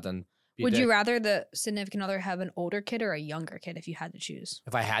honest about it than be a Would dick. you rather the significant other have an older kid or a younger kid if you had to choose?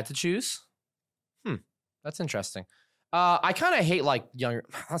 If I had to choose, that's interesting. I kind of hate like younger.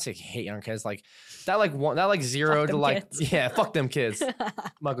 I don't say hate younger kids. Like that, like 0 to like kids. yeah, fuck them kids.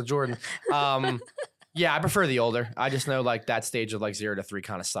 Michael Jordan. Yeah, I prefer the older. I just know like that stage of like 0 to 3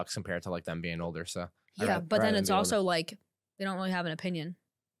 kind of sucks compared to like them being older. So but then it's also like they don't really have an opinion.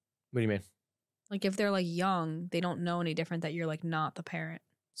 What do you mean? Like if they're like young, they don't know any different that you're like not the parent.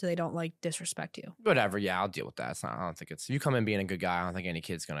 So they don't like disrespect you. Whatever. Yeah, I'll deal with that. It's not. I don't think it's. You come in being a good guy. I don't think any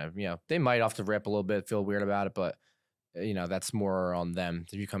kid's gonna. They might off the rip a little bit, feel weird about it, but that's more on them.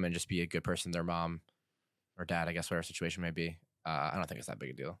 If you come in, just be a good person, their mom or dad, I guess, whatever situation may be. I don't think it's that big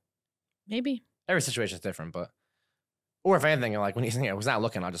a deal. Maybe Every situation is different, or if anything, like when he's was not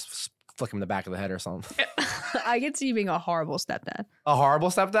looking, I'll just flick him in the back of the head or something. I could see you being a horrible stepdad. A horrible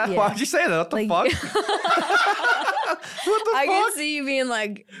stepdad? Yeah. Why would you say that? What the fuck? What the I fuck? can see you being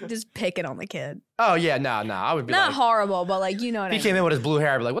like just picking on the kid. Oh yeah, no. I would be Not like, horrible, but like you know what he I came mean. in with his blue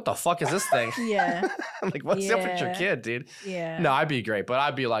hair. I'd be like, what the fuck is this thing? Yeah, I'm like, what's up with your Yeah. kid, dude? yeah. No, I'd be great, but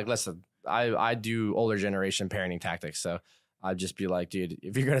I'd be like, listen, I do older generation parenting tactics, so I'd just be like, dude,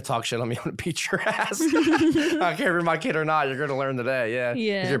 if you're gonna talk shit on me, I'm gonna beat your ass. I don't care if you're my kid or not. You're gonna learn today, yeah.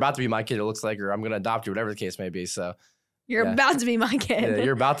 Yeah. If you're about to be my kid, it looks like, or I'm gonna adopt you, whatever the case may be. So You're Yeah. about to be my kid. yeah,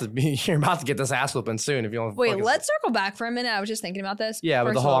 you're about to get this ass whooping soon if you don't. Wait, fucking- let's circle back for a minute. I was just thinking about this. Yeah, but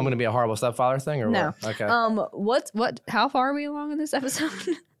First the of whole all, I'm gonna be a horrible stepfather thing, or No. what? Okay. what? How far are we along in this episode?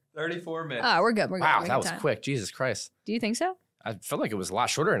 34 minutes. Oh, we're good. We're good. Wow, We're that good was time. quick. Jesus Christ. Do you think so? I felt like it was a lot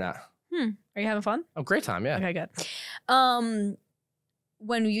shorter than that. Are you having fun? Oh, great time, yeah. Okay, good.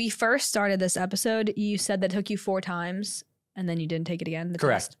 When we first started this episode, you said that took you 4 times, and then you didn't take it again. The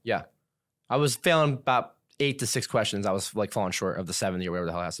Correct. test. Yeah. I was failing about 8 to 6 questions. I was like falling short of the 70 or whatever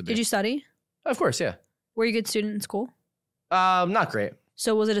the hell it has to be. Did you study? Of course, yeah. Were you a good student in school? Not great.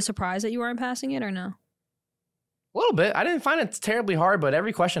 So was it a surprise that you weren't passing it or no? A little bit. I didn't find it terribly hard, but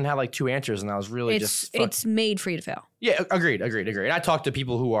every question had like 2 answers, and I was really It's made for you to fail. Yeah, agreed. And I talked to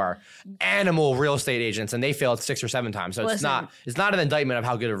people who are animal real estate agents, and they failed 6 or 7 times. So it's Listen. not an indictment of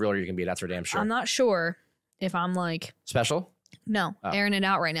how good a realtor you can be. That's for damn sure. I'm not sure if I'm like Special? airing it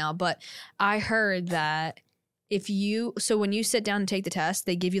out right now, but I heard that when you sit down and take the test,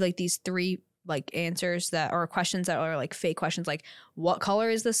 they give you like these 3 like answers that are questions that are like fake questions, like what color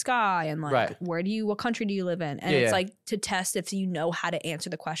is the sky, and like Right. what country do you live in, and Yeah, it's yeah. like to test if you know how to answer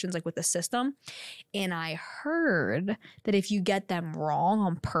the questions like with the system. And I heard that if you get them wrong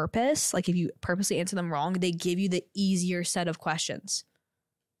on purpose, like if you purposely answer them wrong, they give you the easier set of questions.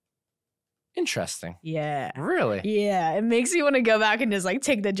 Interesting. Yeah. Really? Yeah, it makes you want to go back and just like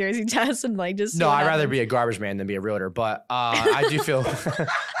take the Jersey test and like just. No, I'd rather be a garbage man than be a realtor. But I do feel,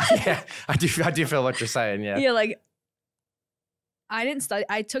 yeah, I do feel what you're saying. Yeah. Yeah, like I didn't study.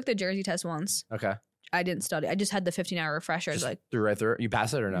 I took the Jersey test once. Okay. I didn't study. I just had the 15-hour refreshers. Just Like threw right through it. You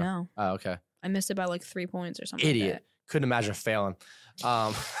pass it or no? no, Oh, okay. I missed it by like 3 points or something. Idiot. Like Couldn't imagine failing.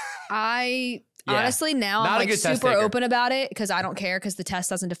 I Yeah. honestly now Not a I'm like good test super taker. open about it because I don't care because the test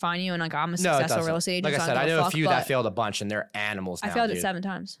doesn't define you, and like I'm a No, it successful doesn't. real estate agent. Like I so said, I don't give know a fuck, few but that failed a bunch, and they're animals now, I failed dude. it 7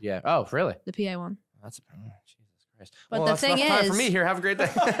 times. Yeah. Oh, really? The PA one. That's Jesus Christ. But well, the that's thing enough time for is- me here. Have a great day.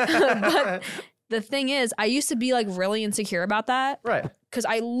 But the thing is, I used to be like really insecure about that right. because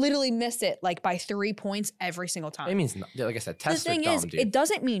I literally missed it like by 3 points every single time. It means, like I said, tests the thing are dumb, is, dude. it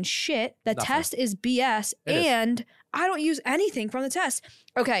doesn't mean shit. The Nothing. test is BS, It is. and I don't use anything from the test.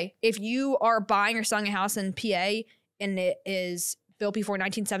 Okay, if you are buying or selling a house in PA and it is built before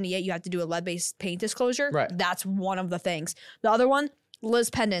 1978, you have to do a lead-based paint disclosure. Right. That's one of the things. The other one, Liz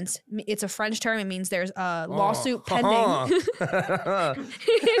pendants. It's a French term. It means there's a lawsuit pending.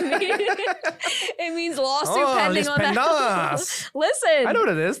 It means lawsuit pending les on that. pendants. Listen, I know what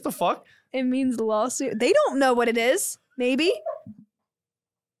it is. The fuck? it means lawsuit. They don't know what it is. Maybe.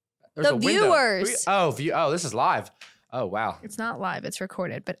 There's The a window. viewers. Oh, this is live. Oh, wow. It's not live. It's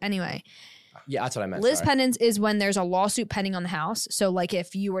recorded. But anyway, Yeah, that's what I meant. Liz sorry. pendants is when there's a lawsuit pending on the house. So like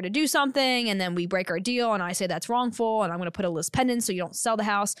if you were to do something and then we break our deal and I say that's wrongful and I'm going to put a Liz pendant so you don't sell the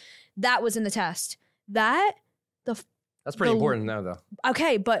house, that was in the test. That's pretty the- important to know, though.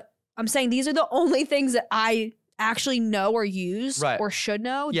 okay, but I'm saying these are the only things that I actually know or use Right. or should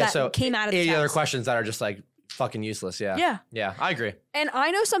know Yeah, that so came out of the 80 test. other questions that are just like fucking useless. Yeah. Yeah. Yeah, I agree. And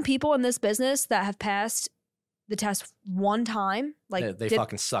I know some people in this business that have passed the test one time. Like They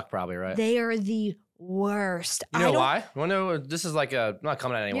fucking suck, probably, right? they are the worst. You know why? You want to know? This is like I'm not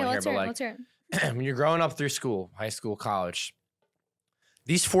coming at anyone Yeah, here, let's but hear it. like Let's hear it. when you're growing up through school, high school, college,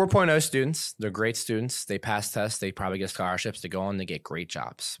 These 4.0 students, they're great students. They pass tests. They probably get scholarships to go on to get great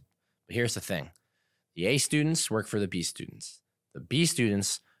jobs. But here's the thing. The A students work for the B students. The B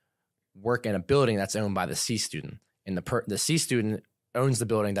students work in a building that's owned by the C student. And the C student owns the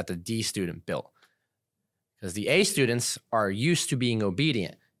building that the D student built. Because the A students are used to being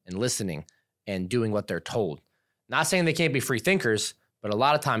obedient and listening and doing what they're told. Not saying they can't be free thinkers, but a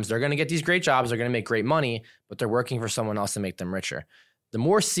lot of times they're going to get these great jobs, they're going to make great money, but they're working for someone else to make them richer. The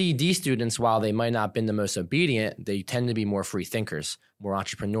more C, D students, while they might not have been the most obedient, they tend to be more free thinkers, more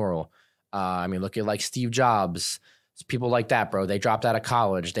entrepreneurial. Look at like Steve Jobs, people like that, bro. They dropped out of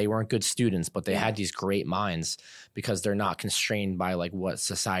college. They weren't good students, but they had these great minds because they're not constrained by like what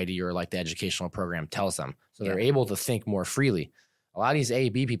society or like the educational program tells them. So they're able to think more freely. A lot of these A,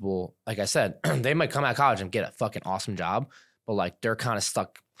 B people, like I said, they might come out of college and get a fucking awesome job, but like they're kind of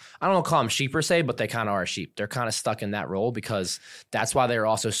stuck. I don't want to call them sheep per se, but they kind of are sheep. They're kind of stuck in that role because that's why they're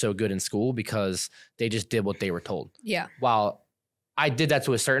also so good in school, because they just did what they were told. Yeah. While I did that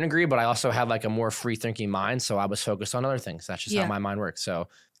to a certain degree, but I also had like a more free thinking mind. So I was focused on other things. That's just how my mind works. So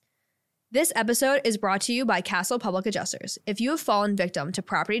this episode is brought to you by Castle Public Adjusters. If you have fallen victim to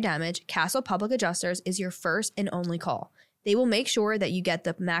property damage, Castle Public Adjusters is your first and only call. They will make sure that you get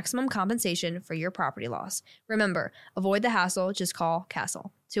the maximum compensation for your property loss. Remember, avoid the hassle. Just call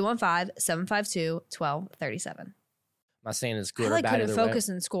Castle. 215-752-1237. I'm not saying it's good I or like bad couldn't either focus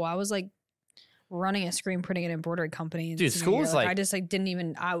way. in school. I was like running a screen printing and embroidery company. Dude, school is like I just like didn't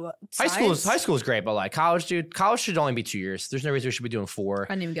even. High school is great, but like college, dude, college should only be 2 years. There's no reason we should be doing 4.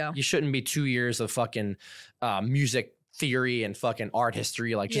 I didn't even go. You shouldn't be 2 years of fucking music theory and fucking art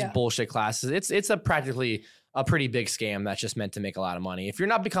history, like just bullshit classes. It's practically a pretty big scam that's just meant to make a lot of money. If you're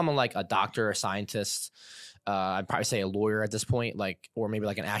not becoming like a doctor or scientist, I'd probably say a lawyer at this point, like, or maybe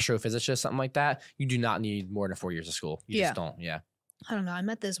like an astrophysicist, something like that. You do not need more than 4 years of school. You just don't. Yeah. I don't know. I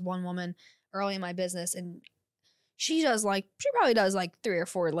met this one woman early in my business, and she probably does like 3 or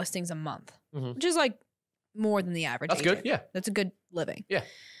 4 listings a month, which is like more than the average. That's agent. good. Yeah. That's a good living. Yeah.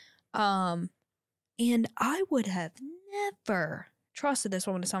 And I would have never trusted this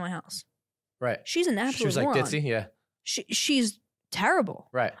woman to sell my house. Right. She's an absolute She was like moron. ditzy. Yeah. She's terrible.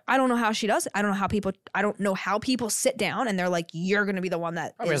 Right. I don't know how she does it. I don't know how people sit down and they're like, you're going to be the one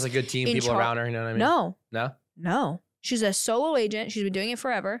that Probably has a good team, people around her. You know what I mean? No. She's a solo agent. She's been doing it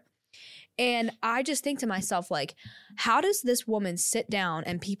forever. And I just think to myself, like, how does this woman sit down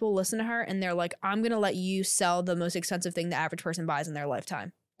and people listen to her and they're like, I'm going to let you sell the most expensive thing the average person buys in their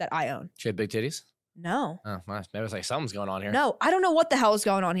lifetime that I own? She had big titties? No. Oh, well, maybe it's like something's going on here. No, I don't know what the hell is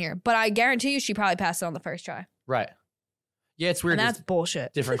going on here, but I guarantee you she probably passed it on the first try. Right. Yeah, it's weird. And that's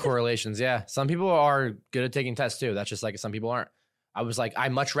bullshit. Different correlations. Yeah. Some people are good at taking tests too. That's just like some people aren't. I was like,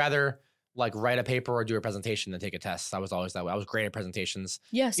 I'd much rather like write a paper or do a presentation than take a test. I was always that way. I was great at presentations.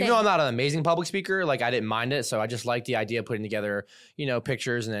 Yeah, same. Even though I'm not an amazing public speaker, like I didn't mind it. So I just like the idea of putting together,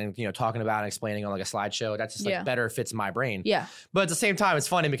 pictures and then, talking about and explaining on like a slideshow. That's just like better fits my brain. Yeah. But at the same time, it's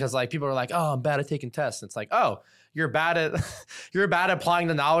funny because like people are like, oh, I'm bad at taking tests. And it's like, oh, you're bad at applying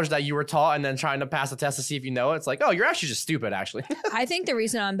the knowledge that you were taught and then trying to pass the test to see if you know it. It's like, oh, you're actually just stupid, actually. I think the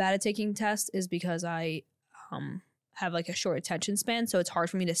reason I'm bad at taking tests is because I have like a short attention span, so it's hard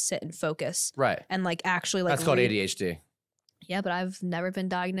for me to sit and focus. Right. And like actually like that's called ADHD. Yeah, but I've never been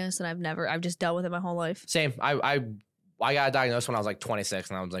diagnosed and I've just dealt with it my whole life. Same. I got diagnosed when I was like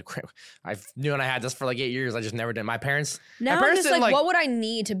 26 and I was like, I knew I had this for like 8 years. I just never did. My parents just like, what would I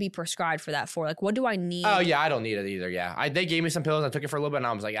need to be prescribed for that for? Like, what do I need? Oh yeah, I don't need it either. Yeah. They gave me some pills. I took it for a little bit and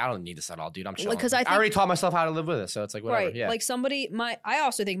I was like, I don't need this at all, dude. I'm chilling. Because I already taught myself how to live with it. So it's like, whatever. Right. Yeah. Like I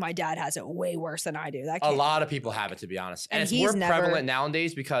also think my dad has it way worse than I do. A lot of people have it, to be honest. And it's more prevalent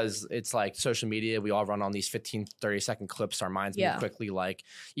nowadays because it's like social media. We all run on these 15, 30-second clips. Our minds move quickly. Like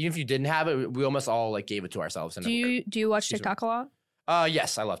even if you didn't have it, we almost all like gave it to ourselves. And do you watch TikTok a lot?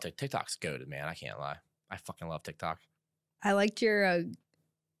 Yes, I love TikTok. TikTok's goated, man. I can't lie. I fucking love TikTok. I liked your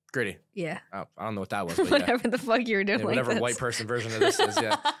Gritty. Yeah. Oh, I don't know what that was. But whatever the fuck you were doing. Yeah, whatever like white person version of this is.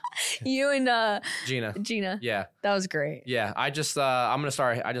 Yeah. You and Gina. Yeah. That was great. Yeah. I just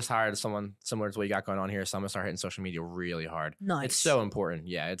I just hired someone similar to what you got going on here, so I'm gonna start hitting social media really hard. Nice. It's so important.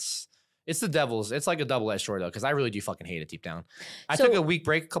 Yeah. It's the devil's. It's like a double-edged sword though, because I really do fucking hate it deep down. I took a week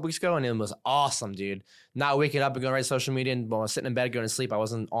break a couple weeks ago, and it was awesome, dude. Not waking up and going right to social media, and when I was sitting in bed going to sleep, I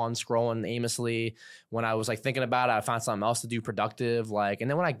wasn't on scrolling aimlessly. When I was like thinking about it, I found something else to do productive. Like, and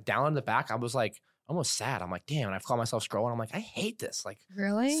then when I downloaded it back, I was like almost sad. I'm like, damn. And I've caught myself scrolling. I'm like, I hate this. Like,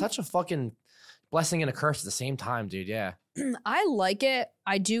 really, such a fucking blessing and a curse at the same time, dude. Yeah. I like it.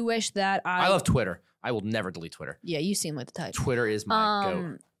 I do wish that I love Twitter. I will never delete Twitter. Yeah, you seem like the type. Twitter is my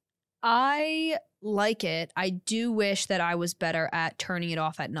go. I like it. I do wish that I was better at turning it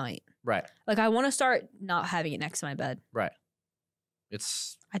off at night. Right. Like I want to start not having it next to my bed. Right.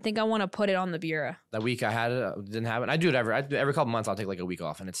 I think I want to put it on the bureau. That week I had it, I didn't have it. I do it every couple months. I'll take like a week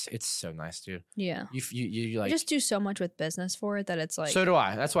off, and it's so nice, dude. Yeah. You like I just do so much with business for it that it's like. So do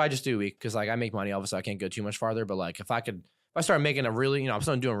I. That's why I just do a week, because like I make money. Obviously, I can't go too much farther. But like if I start making a really, I'm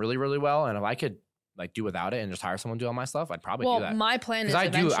still doing really, really well, and if I could like do without it and just hire someone to do all my stuff, I'd probably do that. My plan is I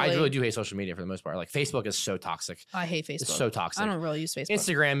really do hate social media for the most part. Like Facebook is so toxic. I hate Facebook. It's so toxic. I don't really use Facebook.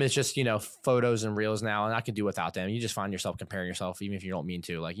 Instagram is just, photos and reels now, and I can do without them. You just find yourself comparing yourself, even if you don't mean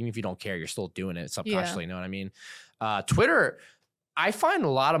to. Like, even if you don't care, you're still doing it subconsciously. You know what I mean? Twitter, I find a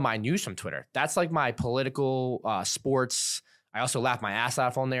lot of my news from Twitter. That's like my political, sports. I also laugh my ass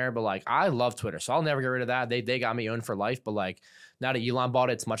off on there, but like I love Twitter, so I'll never get rid of that. They got me owned for life, but like now that Elon bought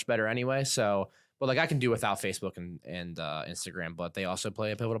it, it's much better anyway. So. But like I can do without Facebook and Instagram, but they also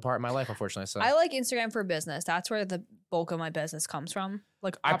play a pivotal part in my life, unfortunately. So I like Instagram for business. That's where the bulk of my business comes from.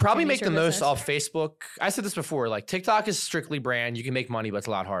 Like I probably make the most off Facebook. I said this before. Like TikTok is strictly brand. You can make money, but it's a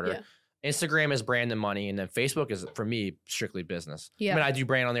lot harder. Yeah. Instagram is brand and money, and then Facebook is for me strictly business. Yeah. I mean, I do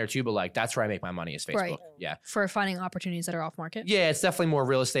brand on there too, but like that's where I make my money is Facebook. Right. Yeah. For finding opportunities that are off market. Yeah, it's definitely more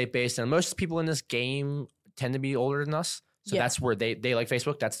real estate based, and most people in this game tend to be older than us. So that's where they like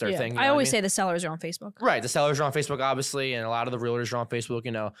Facebook. That's their thing. I always say the sellers are on Facebook. Right. The sellers are on Facebook, obviously, and a lot of the realtors are on Facebook.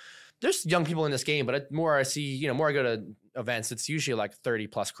 There's young people in this game, but more I see, more I go to events, it's usually like 30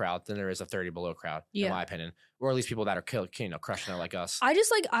 plus crowd than there is a 30 below crowd, in my opinion. Or at least people that are crushing it like us. I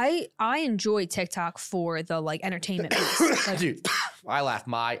just like, I enjoy TikTok for the like entertainment piece. Like, dude, I laugh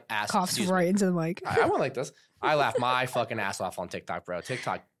my ass off. Coughs right into the mic. I went like this. I laugh my fucking ass off on TikTok, bro.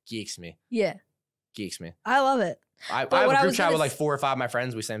 TikTok geeks me. Yeah. Geeks me. I love it. I have a group chat with like 4 or 5 of my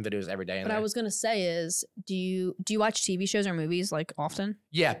friends. We send videos every day. What I was gonna say is, do you watch TV shows or movies like often?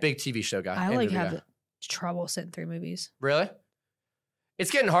 Yeah, big TV show guy. I like have trouble sitting through movies. Really?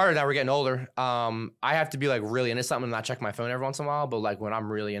 It's getting harder now. We're getting older. I have to be like really into something and not check my phone every once in a while. But like when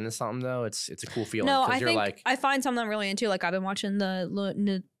I'm really into something though, it's a cool feeling. No, I think I find something I'm really into. Like I've been watching the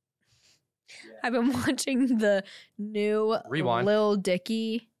new Rewind. Lil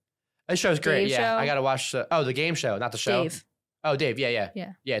Dicky. This show's great. Dave show? I gotta watch the game show, not the show. Dave. Oh, Dave. Yeah,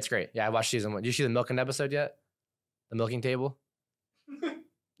 it's great. Yeah, I watched season 1. Did you see the milking episode yet? The milking table.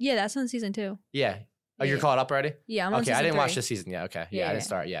 Yeah, that's on season 2. Yeah. Oh, you're caught up already? Yeah, I'm on season 3. I didn't watch this season yet. Okay. Yeah, I didn't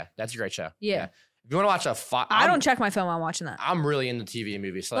start. Yeah, that's a great show. Yeah. If you want to watch I don't check my phone while I'm watching that. I'm really into TV and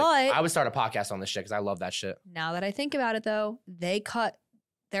movies. So like, I would start a podcast on this shit because I love that shit. Now that I think about it, though, they cut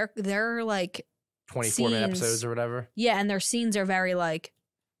their like 24-minute episodes or whatever. Yeah, and their scenes are very like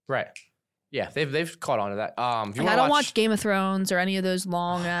right. Yeah, they've caught on to that. I don't watch Game of Thrones or any of those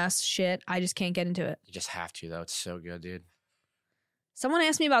long ass shit. I just can't get into it. You just have to though. It's so good, dude. Someone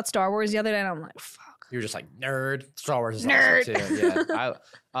asked me about Star Wars the other day, and I'm like, fuck. You're just like nerd. Star Wars is nerd. Awesome too.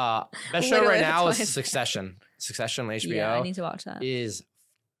 Yeah. Best show right now is Succession. Succession on HBO. Yeah, I need to watch that. Is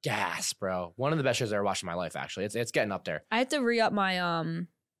gas, bro. One of the best shows I ever watched in my life. Actually, it's getting up there. I have to re-up my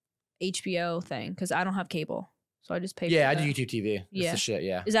HBO thing because I don't have cable. So I just pay for I do YouTube TV. Yeah. That's the shit,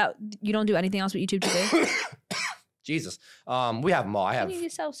 yeah. Is that, you don't do anything else but YouTube TV? Jesus. We have them all. I have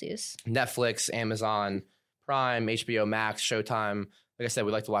Celsius. Netflix, Amazon Prime, HBO Max, Showtime. Like I said,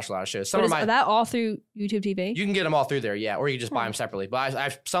 we like to watch a lot of shows. Are that all through YouTube TV? You can get them all through there, yeah. Or you can just buy them separately.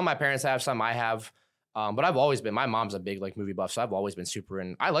 But some my parents have, some I have. But I've always been, my mom's a big like movie buff, so I've always been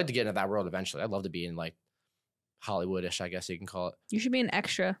I like to get into that world eventually. I'd love to be in like Hollywood-ish, I guess you can call it. You should be an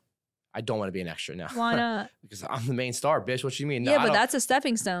extra. I don't want to be an extra now. Why not? Because I'm the main star, bitch. What you mean? No, yeah, but that's a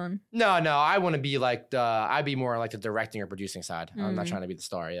stepping stone. No. I want to be like I'd be more like the directing or producing side. I'm not trying to be the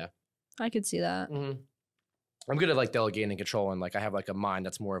star. Yeah. I could see that. Mm-hmm. I'm good at like delegating and controlling. Like I have like a mind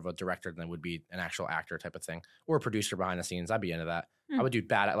that's more of a director than would be an actual actor type of thing or a producer behind the scenes. I'd be into that. I would do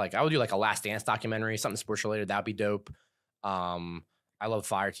I would do like a Last Dance documentary, something sports related. That'd be dope. I love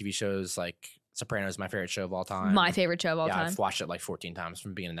fire TV shows like Sopranos is my favorite show of all time. My favorite show of all time. I've watched it like 14 times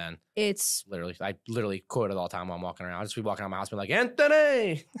from beginning to end. It's I literally quote it all the time while I'm walking around. I'll just be walking around my house and be like,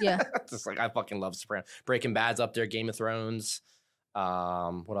 Anthony! Yeah. Just like, I fucking love Sopranos. Breaking Bad's up there, Game of Thrones.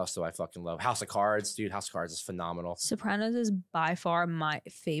 What else do I fucking love? House of Cards, dude. House of Cards is phenomenal. Sopranos is by far my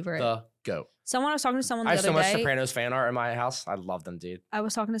favorite. The GOAT. I was talking to someone the other day. I have so much Sopranos fan art in my house. I love them, dude. I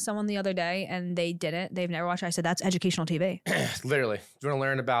was talking to someone the other day and they didn't. They've never watched it. I said, that's educational TV. Literally. Do you want to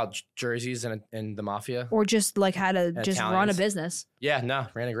learn about jerseys and the mafia? Or just like how to just run a business. Yeah, no.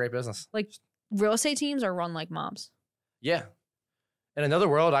 Ran a great business. Like real estate teams are run like mobs. Yeah. In another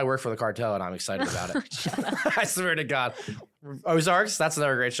world, I work for the cartel and I'm excited about it. I swear to God. Ozarks, that's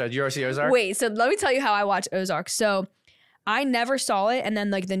another great show. Do you ever see Ozark? Wait, so let me tell you how I watch Ozark. So I never saw it, and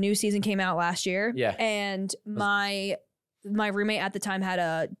then like the new season came out last year. Yeah. And my roommate at the time had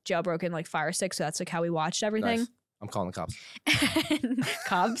a jailbroken like Fire Stick, so that's like how we watched everything. Nice. I'm calling the cops.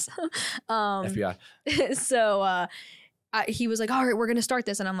 Cops. FBI. So he was like, all right, we're going to start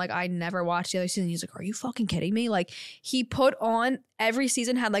this. And I'm like, I never watched the other season. He's like, are you fucking kidding me? Like he put on every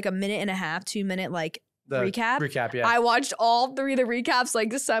season had like a 1.5 minute, 2 minute like recap. Recap, yeah. I watched all 3 of the recaps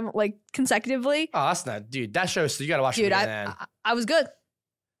like consecutively. Oh, that's not, dude. That show, so you got to watch it. Dude, I was good.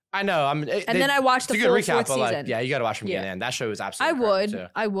 I know. Then I watched the full recap, fourth season. Like, yeah, you got to watch from beginning to end. That show is absolutely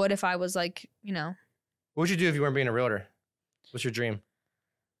I would if I was like, you know. What would you do if you weren't being a realtor? What's your dream?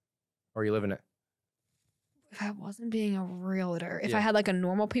 Or are you living it? If I wasn't being a realtor, if I had like a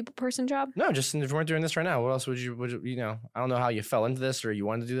normal people person job? No, just if you weren't doing this right now, what else would you, I don't know how you fell into this or you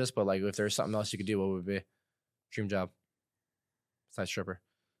wanted to do this, but like if there's something else you could do, what would it be? Dream job. Besides stripper.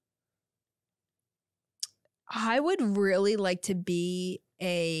 I would really like to be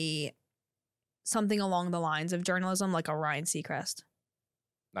something along the lines of journalism, like a Ryan Seacrest.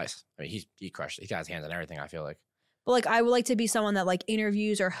 Nice. I mean, he crushed it. He got his hands on everything, I feel like. But like I would like to be someone that like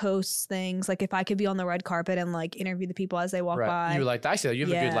interviews or hosts things. Like if I could be on the red carpet and like interview the people as they walk by. You like that? I see that. You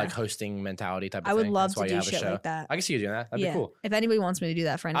have a good like hosting mentality type of thing. I would love to do shit like that. I can see you doing that. That'd be cool. If anybody wants me to do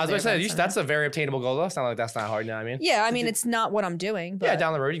that for anything. I was going to say, that's a very obtainable goal though. It's not like that's not hard, you know what I mean? Yeah, I mean, it's not what I'm doing. But yeah,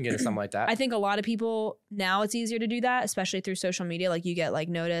 down the road you can get into something like that. I think a lot of people, now it's easier to do that, especially through social media. Like you get like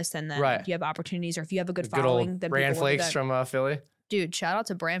noticed and then you have opportunities, or if you have a good following. Good old Brand Flakes from Philly. Dude, shout out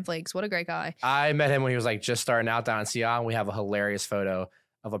to Brand Flakes. What a great guy. I met him when he was like just starting out down in CI, and we have a hilarious photo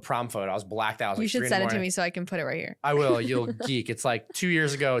of a prom photo. I was blacked out. You should send it to me so I can put it right here. I will. You'll geek. It's like 2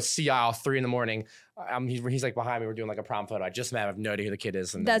 years ago, CI, 3 a.m. He's like behind me. We're doing like a prom photo. I just met him. I have no idea who the kid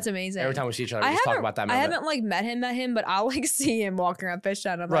is. And that's amazing. Every time we see each other, we just talk about that moment. I haven't like met him, but I'll like see him walking around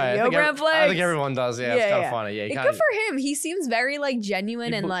Fishtown. I'm like, yo, Brand Flakes. I think everyone does. Yeah, it's kind of funny. Yeah, good for him. He seems very like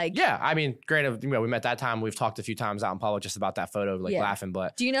genuine and like. Yeah, I mean, granted, we met that time. We've talked a few times out in public just about that photo, like laughing.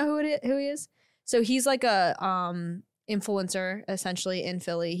 But do you know who he is? So he's like a influencer essentially in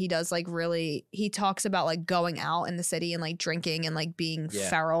Philly. He does like he talks about like going out in the city and like drinking and like being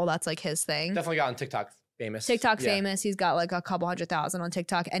feral. That's like his thing. Definitely got on TikTok famous. Famous. He's got like a couple 100,000 on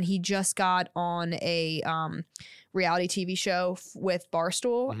TikTok, and he just got on a reality TV show with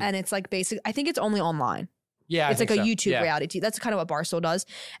Barstool, and it's like basically, I think it's only online. Yeah, it's like a YouTube reality. That's kind of what Barstool does,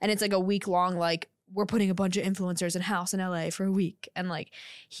 and it's like a week long like. We're putting a bunch of influencers in a house in LA for a week. And like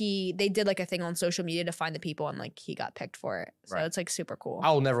they did like a thing on social media to find the people, and like he got picked for it. So it's like super cool. I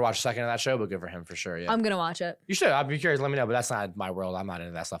will never watch a second of that show, but good for him for sure. Yeah. I'm going to watch it. You should. I'd be curious. Let me know, but that's not my world. I'm not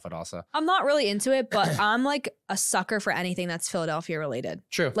into that stuff at all. So I'm not really into it, but I'm like a sucker for anything that's Philadelphia related.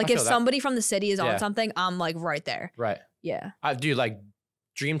 True. Like if somebody from the city is on something, I'm like right there. Right. Yeah. I do like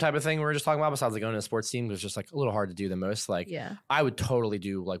dream type of thing we were just talking about, besides like owning a sports team, was just like a little hard to do the most. Like, I would totally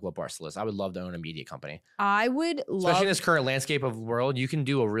do like what Barstool is. I would love to own a media company. I would love, especially in this current landscape of the world, you can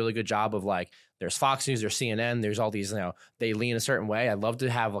do a really good job of like, there's Fox News, there's CNN, there's all these, they lean a certain way. I'd love to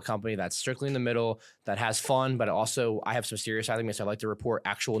have a company that's strictly in the middle, that has fun, but also I have some serious side of me, so I like to report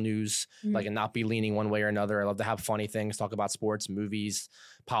actual news, like, and not be leaning one way or another. I love to have funny things, talk about sports, movies,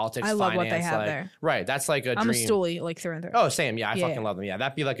 politics, I love what they have like, there. Right, that's like a dream. I'm a stoolie, like through and through. Oh, same. Yeah, I fucking love them. Yeah,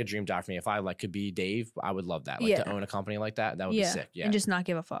 that'd be like a dream job for me. If I like could be Dave, I would love that. Like to own a company like that, that would be sick. Yeah, and just not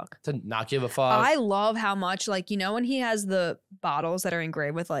give a fuck. To not give a fuck. I love how much, like, when he has the bottles that are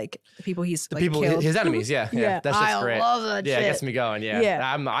engraved with like the people he's killed. His enemies. Yeah, that's just great. I love that. Yeah, shit. It gets me going. Yeah,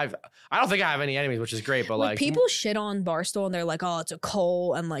 I don't think I have any enemies, which is great. But like people shit on Barstool and they're like, oh, it's a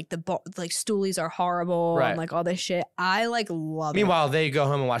coal, and like like stoolies are horrible, and like all this shit. I like love. Meanwhile, they go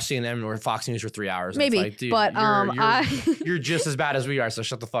home and watch CNN or Fox News for 3 hours. Maybe, like, dude, but you're just as bad as we are. So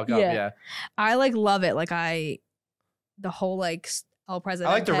shut the fuck up. Yeah, I like love it. Like the whole like El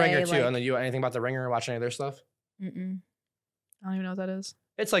Presidente. I like the Ringer too. And then you anything about the Ringer? Watch any of their stuff? I don't even know what that is.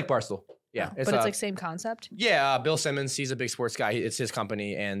 It's like Barstool. Yeah, but it's like same concept. Yeah, Bill Simmons, he's a big sports guy. It's his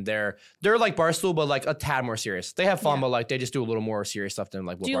company, and they're like Barstool, but like a tad more serious. They have fun, but like they just do a little more serious stuff than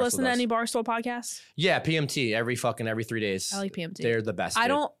like what Barstool does. Do you listen to any Barstool podcasts? Yeah, PMT every 3 days. I like PMT. They're the best. I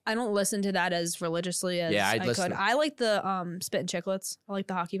don't listen to that as religiously as I could. I like the Spit and Chicklets. I like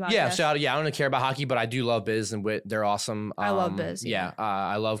the hockey podcast. Yeah, so I don't really care about hockey, but I do love Biz and Wit. They're awesome. I love Biz. Yeah,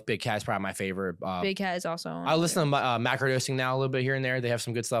 I love Big Cat. Is probably my favorite. Big Cat is also. I listen to Macrodosing now a little bit here and there. They have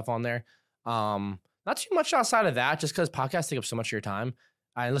some good stuff on there. Not too much outside of that, just because podcasts take up so much of your time.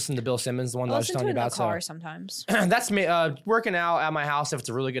 I listen to Bill Simmons, the one that I was telling you about. In the car sometimes. That's me working out at my house. If it's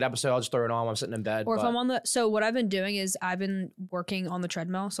a really good episode, I'll just throw it on when I'm sitting in bed. Or if I'm on so what I've been doing is I've been working on the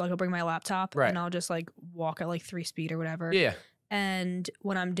treadmill. So like I'll bring my laptop and I'll just like walk at like 3 speed or whatever. Yeah. And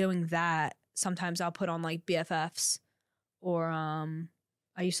when I'm doing that, sometimes I'll put on like BFFs or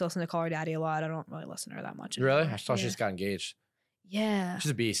I used to listen to Call Her Daddy a lot. I don't really listen to her that much anymore. Really? I thought she just got engaged. Yeah.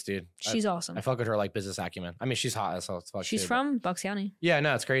 She's a beast, dude. She's awesome. I fuck with her like business acumen. I mean, she's hot as hell. She's from Bucks County. Yeah,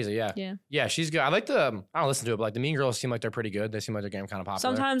 no, it's crazy. Yeah. Yeah. Yeah, she's good. I like the, I don't listen to it, but like the Mean Girls seem like they're pretty good. They seem like they're getting kind of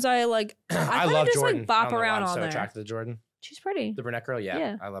popular. Sometimes I like, I love just Jordan. like bop I don't know why around I'm on so there. attracted to Jordan. She's pretty. The brunette girl, yeah.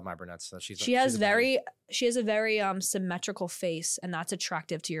 Yeah. I love my brunettes. So she has a very symmetrical face, and that's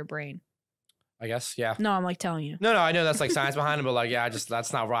attractive to your brain. I guess, yeah. No, I'm like telling you. No, I know that's like science behind it, but like, yeah,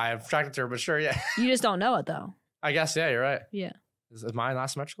 that's not why I'm attracted to her, but sure, yeah. You just don't know it though. I guess, yeah, you're right. Yeah. Is mine not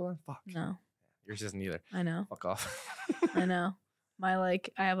symmetrical then? Fuck. No. Yours isn't either. I know. Fuck off. I know. I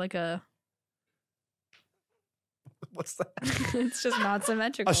have like a. What's that? It's just not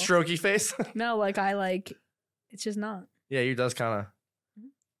symmetrical. A strokey face? No, it's just not. Yeah, you does kind of.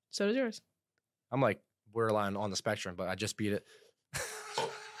 So does yours. I'm like borderline on the spectrum, but I just beat it.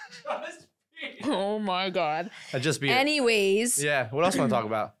 Oh my God. I just beat it. Anyways. Yeah. What else want to talk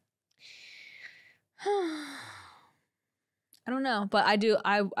about? I don't know, but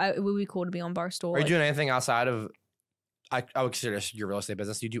it would be cool to be on Barstool. Are you doing anything outside of, I would consider this your real estate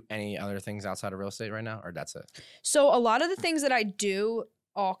business. Do you do any other things outside of real estate right now, or that's it? So a lot of the things that I do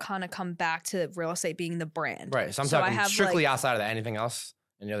all kind of come back to real estate being the brand. Right. So I'm talking strictly outside of that. Anything else?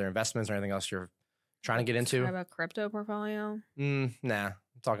 Any other investments or anything else you're trying to get into? I have a crypto portfolio. Nah.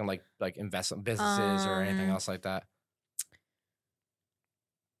 I'm talking like investment businesses or anything else like that.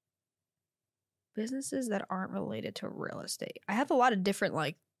 Businesses that aren't related to real estate. I have a lot of different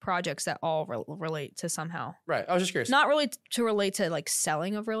like projects that all relate to somehow. Right. I was just curious. Not really to relate to like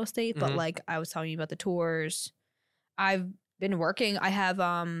selling of real estate, but like I was telling you about the tours. I've been working. I have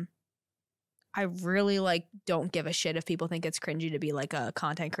I really like don't give a shit if people think it's cringy to be like a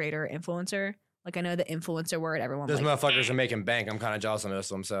content creator or influencer. Like I know the influencer word, everyone those like, motherfuckers are making bank. I'm kind of jealous of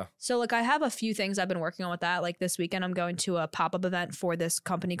most of them. So like I have a few things I've been working on with that. Like this weekend, I'm going to a pop-up event for this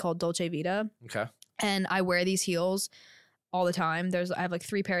company called Dolce Vita. Okay. And I wear these heels all the time. I have like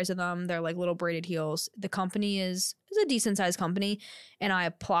 3 pairs of them. They're like little braided heels. The company is a decent sized company, and I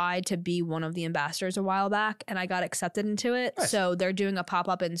applied to be one of the ambassadors a while back, and I got accepted into it. Nice. So they're doing a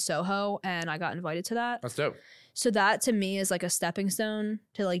pop-up in Soho, and I got invited to that. That's dope. So that to me is like a stepping stone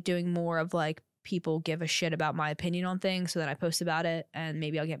to like doing more of like people give a shit about my opinion on things. So then I post about it, and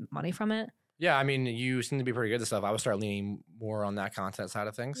maybe I'll get money from it. Yeah, I mean, you seem to be pretty good at stuff. I would start leaning more on that content side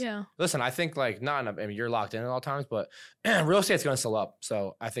of things. Yeah. Listen, I think like you're locked in at all times, but real estate's going to still up.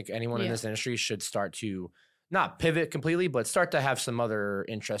 So I think anyone in this industry should start to not pivot completely, but start to have some other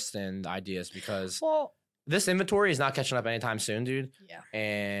interest and ideas, because this inventory is not catching up anytime soon, dude. Yeah.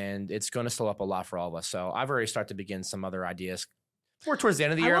 And it's going to still up a lot for all of us. So I've already started to begin some other ideas. More towards the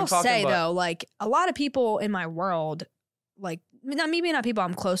end of the year, I'm talking. Though, like a lot of people in my world, like maybe not people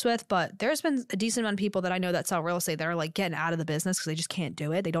I'm close with, but there's been a decent amount of people that I know that sell real estate that are like getting out of the business because they just can't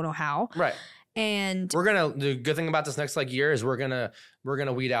do it. They don't know how. Right. And the good thing about this next like year is we're gonna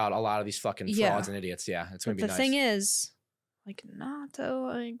weed out a lot of these fucking frauds and idiots. Yeah, it's gonna be nice. The thing is, like, not to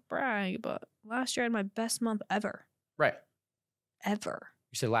like brag, but last year I had my best month ever. Right. Ever.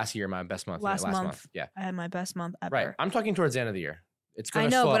 You said last year my best month. Last month. month. Yeah. I had my best month ever. Right. I'm talking towards the end of the year. It's gonna. I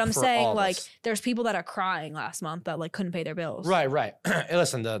know, slow but up I'm for saying all of like us. there's people that are crying last month that like couldn't pay their bills. Right. Hey,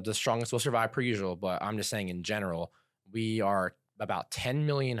 listen, the strongest will survive per usual, but I'm just saying in general, we are about 10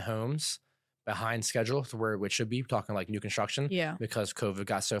 million homes behind schedule to where it should be. Talking like new construction. Yeah. Because COVID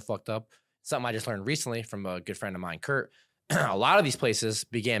got so fucked up. Something I just learned recently from a good friend of mine, Kurt. A lot of these places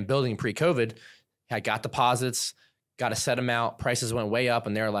began building pre-COVID, had got deposits, got a set amount, prices went way up,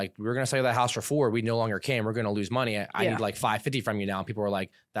 and they're like, we're going to sell you that house for $4. We no longer can. We're going to lose money. I need like $550 from you now. And people were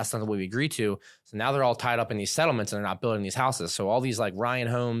like, that's not the way we agreed to. So now they're all tied up in these settlements and they're not building these houses. So all these like Ryan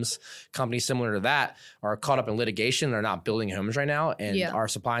Homes, companies similar to that, are caught up in litigation. They're not building homes right now. And our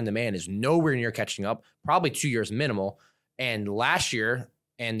supply and demand is nowhere near catching up, probably 2 years minimal. And last year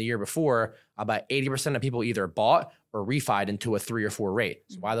and the year before, about 80% of people either bought or refied into a 3 or 4 rate.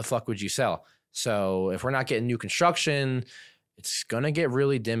 So why the fuck would you sell? So if we're not getting new construction, it's going to get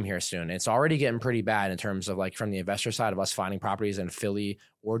really dim here soon. It's already getting pretty bad in terms of like from the investor side of us finding properties in Philly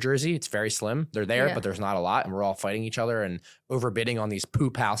or Jersey. It's very slim. They're there, but there's not a lot. And we're all fighting each other and overbidding on these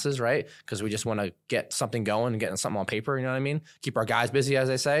poop houses, right? Because we just want to get something going and getting something on paper. You know what I mean? Keep our guys busy, as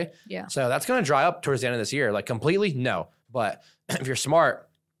they say. Yeah. So that's going to dry up towards the end of this year. Like completely, no. But if you're smart,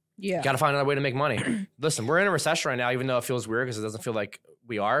 you got to find another way to make money. Listen, we're in a recession right now, even though it feels weird because it doesn't feel like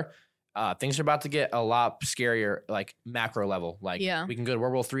we are. Things are about to get a lot scarier, like macro level. Like we can go to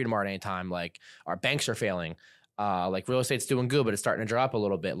World War III tomorrow at any time. Like our banks are failing. Like real estate's doing good, but it's starting to drop a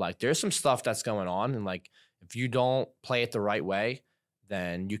little bit. Like there's some stuff that's going on. And like, if you don't play it the right way,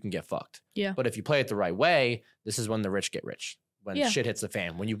 then you can get fucked. Yeah. But if you play it the right way, this is when the rich get rich. When Yeah. shit hits the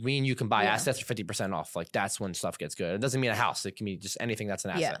fan. When you can buy assets for 50% off, like that's when stuff gets good. It doesn't mean a house. It can be just anything that's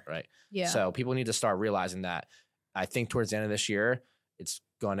an asset, right? Yeah. So people need to start realizing that. I think towards the end of this year, it's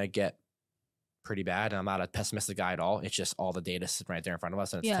going to get pretty bad. And I'm not a pessimistic guy at all. It's just all the data sitting right there in front of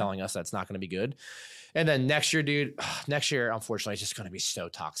us and it's telling us that it's not going to be good. And then next year, dude, unfortunately, it's just going to be so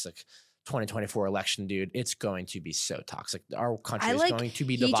toxic. 2024 election, dude, it's going to be so toxic. Our country is going to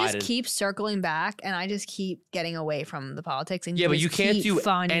be divided. He just keeps circling back, and I just keep getting away from the politics. And but you can't do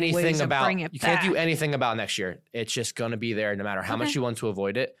anything about can't do anything about next year. It's just going to be there, no matter how much you want to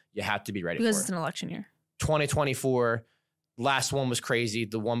avoid it. You have to be ready because for it. It's an election year. 2024, last one was crazy.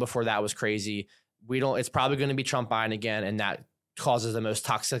 The one before that was crazy. It's probably going to be Trump Biden again, and that causes the most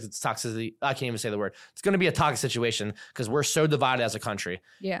toxicity. I can't even say the word. It's going to be a toxic situation because we're so divided as a country.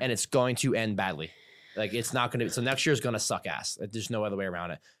 Yeah. And it's going to end badly. Like it's not going to. So next year is going to suck ass. There's no other way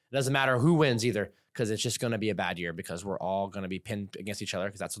around it. It doesn't matter who wins either because it's just going to be a bad year because we're all going to be pinned against each other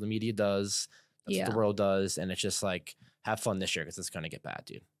because that's what the media does. That's what the world does. And it's just like, have fun this year because it's going to get bad,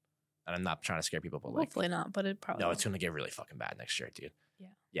 dude. And I'm not trying to scare people, but hopefully not, but it probably it's going to get really fucking bad next year, dude.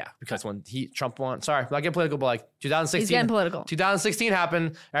 Yeah, because when Trump won, sorry, not getting political, but like 2016, he's getting political. 2016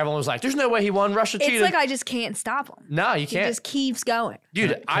 happened. Everyone was like, "There's no way he won. Russia cheated." It's like I just can't stop him. No, you can't. He just keeps going,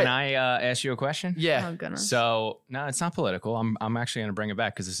 dude. Can I ask you a question? Yeah. Oh goodness. So no, it's not political. I'm actually going to bring it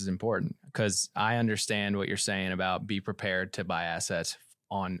back because this is important. Because I understand what you're saying about be prepared to buy assets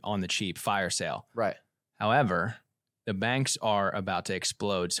on the cheap, fire sale. Right. However, the banks are about to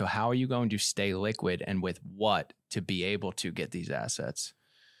explode. So how are you going to stay liquid and with what to be able to get these assets?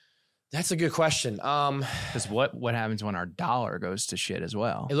 That's a good question. Because what happens when our dollar goes to shit as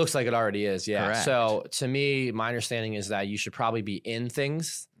well? It looks like it already is. Yeah. Correct. So to me, my understanding is that you should probably be in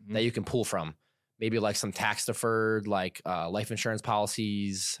things that you can pull from. Maybe like some tax deferred, like life insurance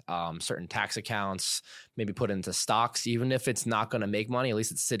policies, certain tax accounts, maybe put into stocks, even if it's not going to make money, at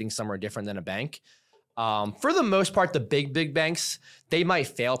least it's sitting somewhere different than a bank. For the most part, the big banks, they might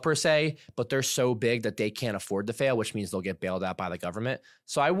fail per se, but they're so big that they can't afford to fail, which means they'll get bailed out by the government.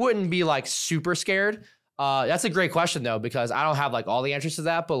 So I wouldn't be like super scared. That's a great question though, because I don't have like all the answers to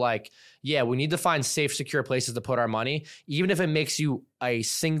that, but like, yeah, we need to find safe, secure places to put our money. Even if it makes you a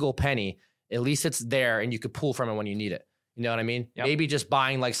single penny, at least it's there and you could pull from it when you need it. You know what I mean? Yep. Maybe just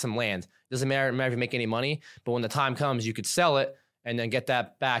buying like some land. Doesn't matter if you make any money, but when the time comes, you could sell it and then get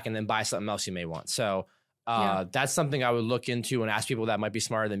that back and then buy something else you may want. So that's something I would look into and ask people that might be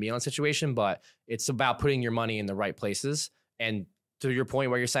smarter than me on the situation, but it's about putting your money in the right places. And to your point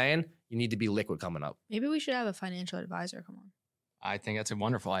where you're saying, you need to be liquid coming up. Maybe we should have a financial advisor come on. I think that's a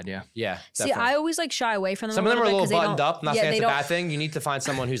wonderful idea. Yeah. See, definitely. I always like shy away from them. Some of them are a little bit 'cause buttoned up. Not saying it's a don't- bad thing. You need to find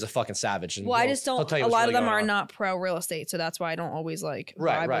someone who's a fucking savage. And Well, I just he'll don't. tell you A what's lot of really them going are on. not pro real estate, so that's why I don't always like vibe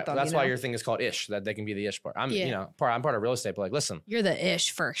Right. with them. That's you why know? your thing is called ish. That they can be the ish part. I'm Yeah. I'm part of real estate, but like, listen, You're the ish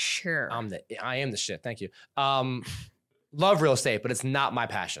for sure. I am the shit. Thank you. Love real estate, but it's not my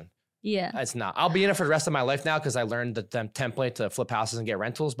passion. Yeah. It's not. I'll be in it for the rest of my life now because I learned the template to flip houses and get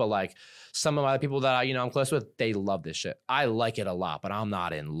rentals. But like some of my people that I'm close with, they love this shit. I like it a lot, but I'm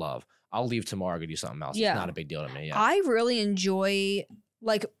not in love. I'll leave tomorrow, go do something else. Yeah. It's not a big deal to me. Yeah. I really enjoy,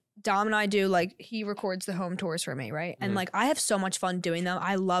 like, Dom and I do, like, he records the home tours for me, right? And like, I have so much fun doing them.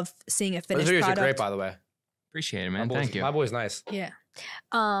 I love seeing a Those finished videos product. are great, by the way. Appreciate it, man. Thank you. My boy's nice. Yeah.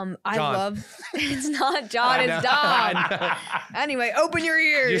 I John. love. It's not John. I know, It's Dom. I Anyway, open your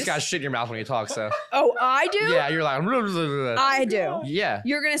ears. You just got shit in your mouth when you talk, so. Oh, I do. Yeah, you're like. I do. Yeah.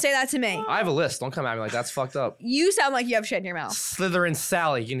 You're gonna say that to me. I have a list. Don't come at me like that's fucked up. You sound like you have shit in your mouth. Slytherin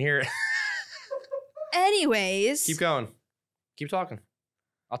Sally. You can hear it. Anyways. Keep going. Keep talking.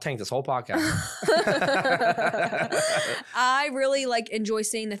 I'll tank this whole podcast. I really like enjoy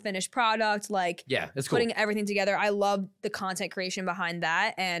seeing the finished product, like It's cool. putting everything together. I love the content creation behind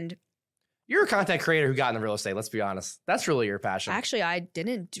that. And You're a content creator who got into real estate. Let's be honest. That's really your passion. actually, I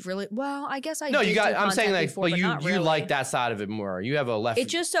didn't really. Well, I guess I No, did you do got. I'm saying content like, before, but you not really. like that side of it more. You have a left. It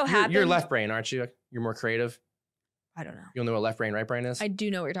just so you're happened. left brain, aren't you? You're more creative. I don't know. You know what left brain, right brain is? I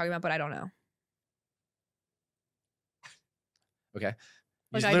do know what you're talking about, but I don't know. Okay.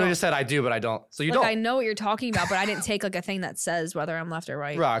 You Like, I literally don't- just said I do, but I don't. So you Like, don't. I know what you're talking about, but I didn't take like a thing that says whether I'm left or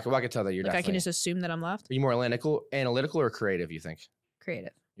right. Right. Well, I can tell that you're Like I can definitely. just assume that I'm left. Are you more analytical or creative? You think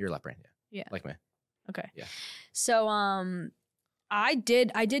Creative. you're left brain? Yeah. Yeah. Like me. Okay. Yeah. So I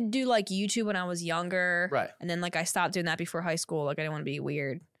did do like YouTube when I was younger. Right. And then like I stopped doing that before high school. Like I didn't want to be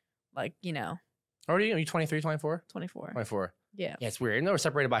weird. Like, How old are you? Are you 23, 24? 24. 24. Yeah. Yeah, it's weird. Even though we're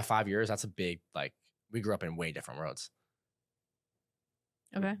separated by 5 years, that's a big, like, we grew up in way different roads.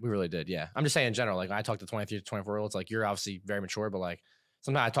 Okay. We really did, yeah. I'm just saying in general, like, when I talk to 23 to 24-year-olds, like, you're obviously very mature, but, like,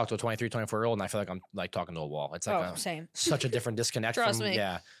 sometimes I talk to a 23, 24-year-old and I feel like I'm like talking to a wall. It's like same. Such a different disconnect. Trust from, me.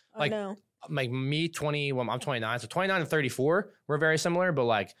 Yeah. Like, I know. Like me, 20, well, I'm 29. So 29 and 34, we're very similar, but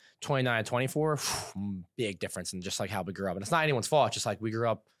like 29 and 24, big difference in just like how we grew up. And it's not anyone's fault. It's just like you grew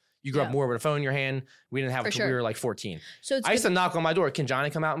up more with a phone in your hand. We didn't have it until we were like 14. So I used to knock on my door. Can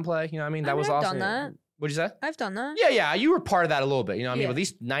Johnny come out and play? You know what I mean? That was awesome. I've done that. What'd you say? I've done that. Yeah. You were part of that a little bit. You know what I mean? But at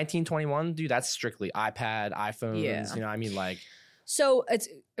least 19, 21, dude, that's strictly iPad, iPhones. Yeah. You know what I mean? Like. So it's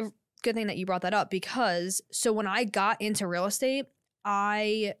a good thing that you brought that up because when I got into real estate,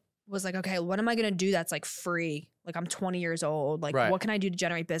 I was like, okay, what am I going to do that's like free? Like I'm 20 years old. Like what can I do to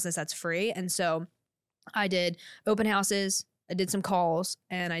generate business that's free? And so I did open houses, I did some calls,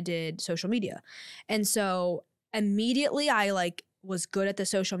 and I did social media. And so immediately I like was good at the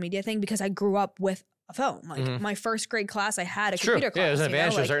social media thing because I grew up with a phone. Like my first grade class, I had a computer class. Yeah, it was an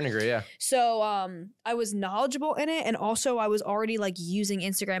advantage to a certain degree, yeah. So I was knowledgeable in it, and also I was already like using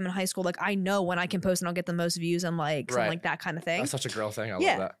Instagram in high school. Like I know when I can post and I'll get the most views and likes and like that kind of thing. That's such a girl thing. I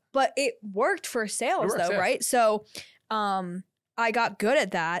love that. But it worked for sales right? So I got good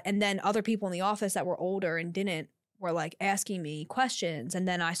at that, and then other people in the office that were older and didn't were like asking me questions, and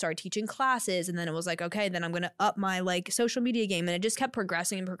then I started teaching classes, and then it was like, okay, then I'm gonna up my like social media game, and it just kept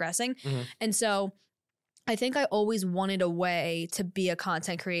progressing and progressing. And so I think I always wanted a way to be a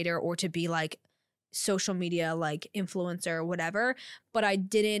content creator or to be like social media like influencer or whatever, but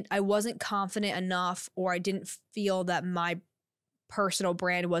I wasn't confident enough, or I didn't feel that my personal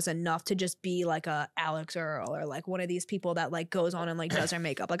brand was enough to just be like a Alex Earl or like one of these people that like goes on and like does their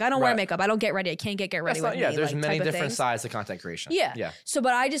makeup. Like I don't wear makeup. I don't get ready. I can't get ready with me. Yeah, there's like, many different sides to content creation. Yeah. So,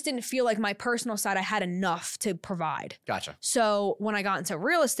 but I just didn't feel like my personal side I had enough to provide. Gotcha. So when I got into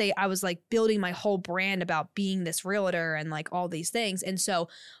real estate, I was like building my whole brand about being this realtor and like all these things. And so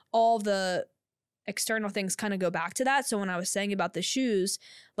all the external things kind of go back to that. So when I was saying about the shoes,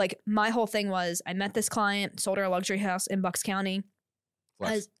 like my whole thing was I met this client, sold her a luxury house in Bucks County.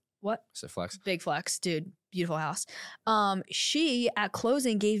 What? Is it flex? Big flex, dude. Beautiful house. She at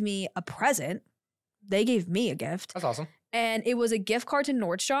closing gave me a present. They gave me a gift. That's awesome. And it was a gift card to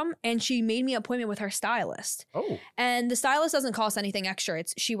Nordstrom, and she made me an appointment with her stylist. Oh. And the stylist doesn't cost anything extra.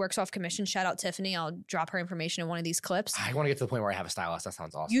 She works off commission. Shout out Tiffany. I'll drop her information in one of these clips. I want to get to the point where I have a stylist. That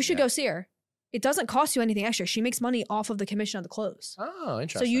sounds awesome. You should go see her. It doesn't cost you anything extra. She makes money off of the commission of the close. Oh,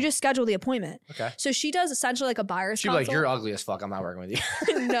 interesting. So you just schedule the appointment. Okay. So she does essentially like a buyer's consult. She'd be like, you're ugly as fuck. I'm not working with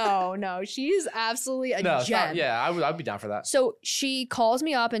you. No. She's absolutely a gem. I'd be down for that. So she calls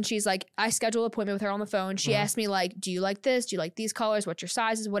me up and she's like, I schedule an appointment with her on the phone. She asked me like, do you like this? Do you like these colors? What's your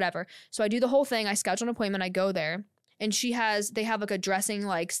sizes? Whatever. So I do the whole thing. I schedule an appointment. I go there, and they have like a dressing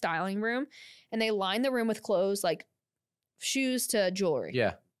like styling room, and they line the room with clothes like shoes to jewelry.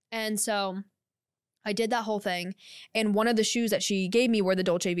 Yeah. And so I did that whole thing, and one of the shoes that she gave me were the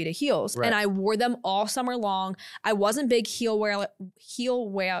Dolce Vita heels, and I wore them all summer long. I wasn't big heel wear.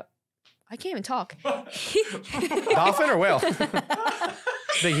 I can't even talk. Dolphin or whale?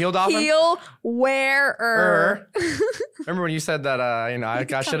 Big heel dolphin? Heel wearer. Remember when you said that, I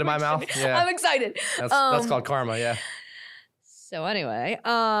got shit in my mouth? Yeah. I'm excited. That's called karma, yeah. So anyway,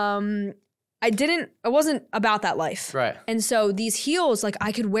 I wasn't about that life. Right. And so these heels, like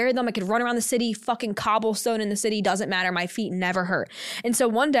I could wear them. I could run around the city, fucking cobblestone in the city. Doesn't matter. My feet never hurt. And so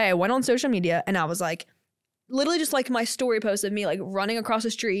one day I went on social media and I was like, literally just like my story post of me like running across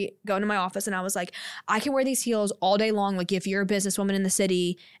the street, going to my office. And I was like, I can wear these heels all day long. Like if you're a businesswoman in the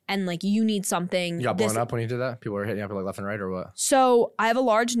city and like you need something. You got blown up when you did that? People were hitting you up like left and right or what? So I have a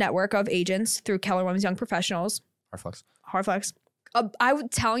large network of agents through Keller Williams Young Professionals. Hard flex. I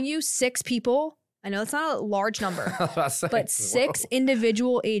would tell you 6 people. I know it's not a large number, but 6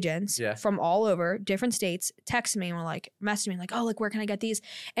 individual agents from all over different states text me and were like, message me like, oh, like where can I get these?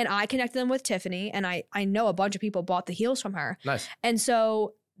 And I connected them with Tiffany, and I know a bunch of people bought the heels from her. Nice. And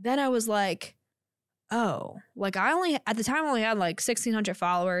so then I was like, oh, like at the time I only had like 1,600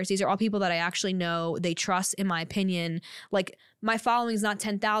 followers. These are all people that I actually know. They trust in my opinion. Like my following is not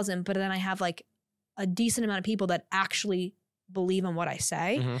 10,000, but then I have like a decent amount of people that actually believe in what I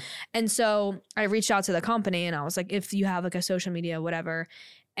say. And so I reached out to the company and I was like, if you have like a social media, whatever.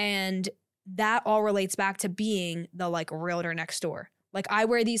 And that all relates back to being the like realtor next door. Like I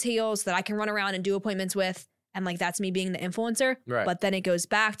wear these heels that I can run around and do appointments with. And like, that's me being the influencer. Right. But then it goes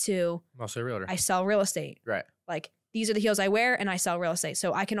back to also a realtor. I sell real estate. Right. Like these are the heels I wear and I sell real estate.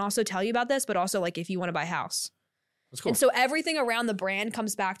 So I can also tell you about this, but also like if you want to buy a house. That's cool. And so everything around the brand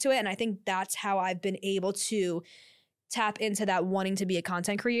comes back to it. And I think that's how I've been able to tap into that wanting to be a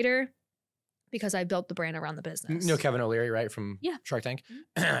content creator because I built the brand around the business. You know Kevin O'Leary, right? From Shark Tank?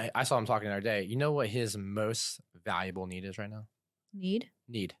 I saw him talking the other day. You know what his most valuable need is right now? Need?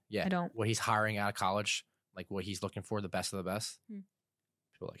 Yeah. I don't. What he's hiring out of college, like what he's looking for, the best of the best.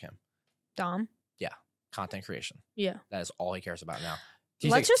 People like him. Dom? Yeah. Content creation. Yeah. That is all he cares about now.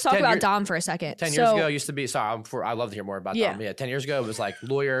 Let's just talk about Dom for a second. 10 years ago, it used to be, sorry, I'd love to hear more about Yeah. Dom. Yeah, 10 years ago, it was like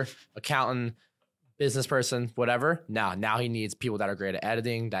lawyer, accountant, business person, whatever. Now he needs people that are great at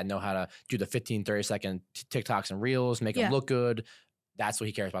editing, that know how to do the 15, 30-second TikToks and reels, make them look good. That's what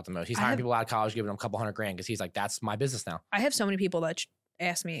he cares about the most. He's hiring people out of college, giving them a couple $100,000 because he's like, that's my business now. I have so many people that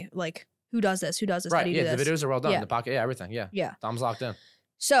ask me, like, who does this? Who does this? Right, How do you do this? the videos are well done. Yeah. The pocket, everything, yeah. Dom's locked in.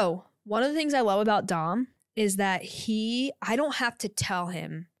 So one of the things I love about Dom is that I don't have to tell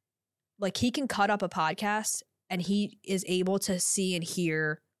him, like he can cut up a podcast and he is able to see and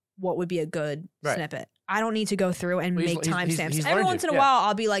hear what would be a good snippet. I don't need to go through and make timestamps. Every once in a while,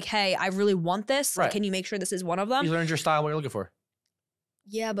 I'll be like, hey, I really want this. Like, can you make sure this is one of them? He's learned your style, what you're looking for.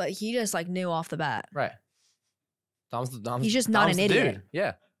 Yeah, but he just like knew off the bat. Right. He's just not an idiot. Dude.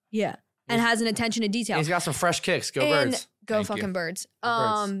 Yeah. Yeah. And has an attention to detail. He's got some fresh kicks. Go Birds. Go Thank fucking you. Birds.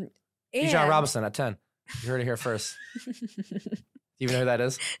 He's John Robinson at 10. You heard it here first. Do you even know who that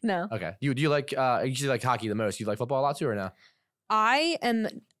is? No. Okay. Do you like usually like hockey the most? You like football a lot too or no? I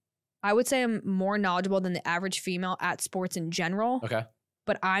would say I'm more knowledgeable than the average female at sports in general. Okay.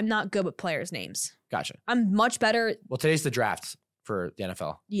 But I'm not good with players' names. Gotcha. I'm much better. Well, today's the draft for the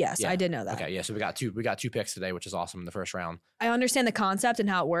NFL. Yes, I did know that. Okay, yeah. So we got two picks today, which is awesome in the first round. I understand the concept and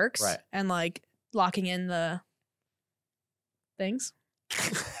how it works. Right. And like locking in the things.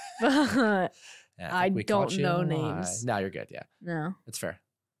 But I don't know names. No, you're good. Yeah. No. It's fair.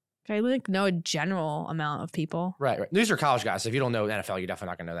 I like know a general amount of people. Right. These are college guys. So if you don't know NFL, you're definitely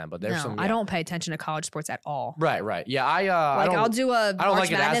not gonna know them. But there's some. Yeah. I don't pay attention to college sports at all. Right. Yeah. I'll do a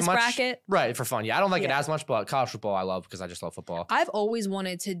March Madness bracket. Right, for fun. Yeah, I don't like it as much, but college football I love because I just love football. I've always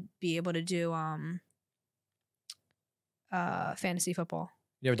wanted to be able to do fantasy football.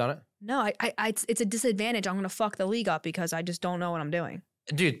 You ever done it? No, it's a disadvantage. I'm gonna fuck the league up because I just don't know what I'm doing.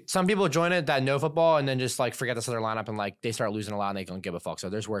 Dude, some people join it that know football and then just like forget this other lineup and like they start losing a lot and they don't give a fuck.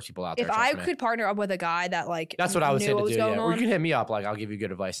 So there's worse people out there. If I could partner up with a guy that like that's what I would say to do. Yeah, or on. you can hit me up. Like I'll give you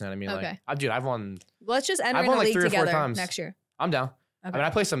good advice. You know what I mean? Okay. Like, I've won. Let's just enter in a league together next year. I'm down. Okay. I mean,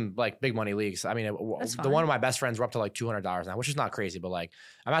 I play some like big money leagues. I mean, the one of my best friends, we're up to like $200 now, which is not crazy, but like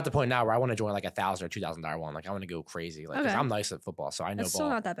I'm at the point now where I want to join like $1,000 or $2,000 one. Like I want to go crazy. Like 'cause I'm nice at football, so I know. It's still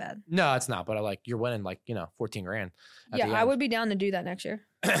not that bad. No, it's not. But I like you're winning like $14,000. Yeah, I would be down to do that next year.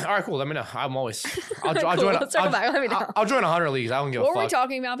 All right, cool. Let me know. I'm always. I'll cool. join. Let's circle back. Let me know. I'll join 100 leagues. I don't give a fuck. What were we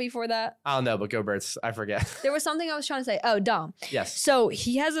talking about before that? I don't know, but go Birds. I forget. There was something I was trying to say. Oh, Dom. Yes. So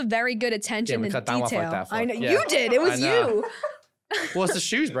he has a very good attention to detail. Like that, I know you did. It was you. Well, it's the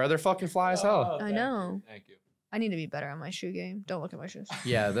shoes, bro. They're fucking fly as hell. I know. Thank you. I need to be better on my shoe game. Don't look at my shoes.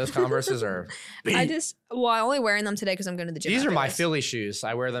 Yeah, those Converses are. I'm only wearing them today because I'm going to the gym. These are my Philly shoes.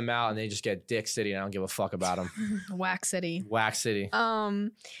 I wear them out and they just get Dick City and I don't give a fuck about them. Wax City. Wax City.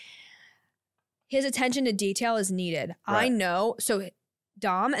 His attention to detail is needed. Right. I know. So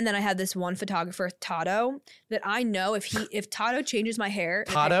Dom, and then I have this one photographer, Tato, that I know if Tato changes my hair.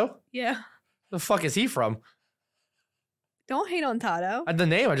 Tato? Yeah. The fuck is he from? Don't hate on Tato. The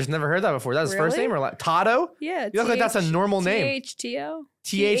name, I just never heard that before. That's his first name or like Tato? Yeah. You look like that's a normal name. T-H-T-O?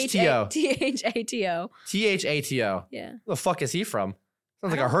 T-H-T-O. T-H-A-T-O. T-H-A-T-O. Yeah. Where the fuck is he from?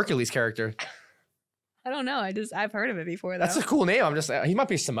 Sounds like a Hercules character. I don't know. I've heard of it before though. That's a cool name. He might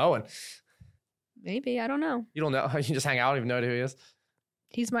be Samoan. Maybe. I don't know. You don't know. You just hang out and even know who he is.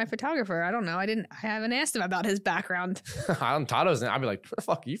 He's my photographer. I don't know. I haven't asked him about his background. Tato's name. I'd be like, where the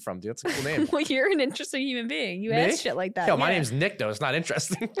fuck are you from, dude? That's a cool name. Well, you're an interesting human being. You ask shit like that. Yo, my name's Nick, though. It's not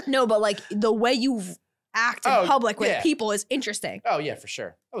interesting. No, but like the way you act in public with people is interesting. Oh, yeah, for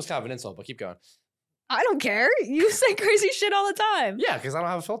sure. That was kind of an insult, but keep going. I don't care. You say crazy shit all the time. Yeah, because I don't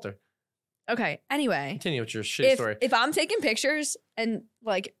have a filter. Okay. Anyway. Continue with your shit story. If I'm taking pictures and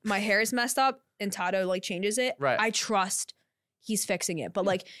like my hair is messed up and Tato like changes it, right. I trust he's fixing it. But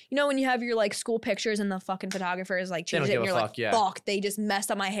like, you know, when you have your like school pictures and the fucking photographers like change it and you're like, fuck, they just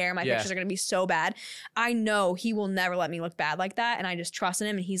messed up my hair. My pictures are going to be so bad. I know he will never let me look bad like that. And I just trust in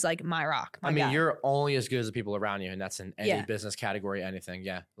him and he's like my rock. My guy. You're only as good as the people around you. And that's in any business category, anything.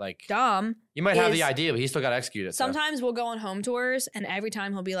 Yeah. Like Dom. You might have the idea, but he's still got to execute it. Sometimes we'll go on home tours and every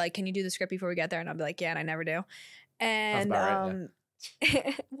time he'll be like, can you do the script before we get there? And I'll be like, yeah, and I never do. And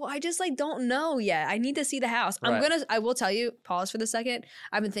well, I just like don't know yet. I need to see the house. Right. I will tell you, pause for the second.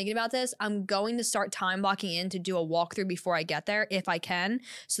 I've been thinking about this. I'm going to start time blocking in to do a walkthrough before I get there if I can,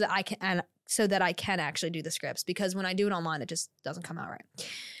 so that I can actually do the scripts, because when I do it online, it just doesn't come out right.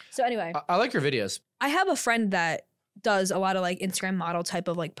 So anyway, I like your videos. I have a friend that does a lot of like Instagram model type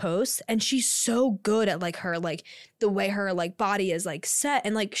of like posts, and she's so good at like her like the way her like body is like set,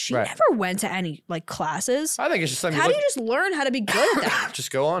 and like she never went to any like classes. I think it's just something. How do you just learn how to be good at that?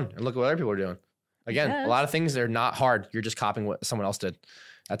 Just go on and look at what other people are doing. Again, a lot of things are not hard. You're just copying what someone else did.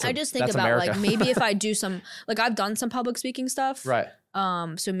 I just think about America. Like maybe if I do some like I've done some public speaking stuff, right?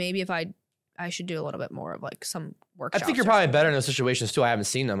 So maybe if I should do a little bit more of like some workshops. I think you're probably better in those situations too. I haven't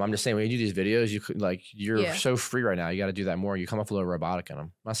seen them. I'm just saying when you do these videos, you could like you're so free right now. You got to do that more. You come off a little robotic in them.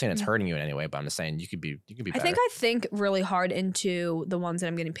 I'm not saying it's hurting you in any way, but I'm just saying you could be better. I think really hard into the ones that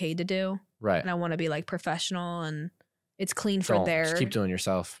I'm getting paid to do. Right. And I want to be like professional and it's clean for there. Just keep doing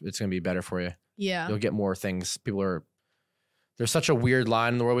yourself. It's gonna be better for you. Yeah. You'll get more things. There's such a weird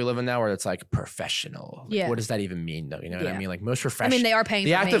line in the world we live in now where it's like professional. Like, what does that even mean though? You know what I mean? Like most professional. I mean, they are paying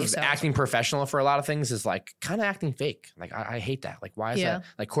the for act me, of acting professional for a lot of things is like kind of acting fake. Like I hate that. Like why is that?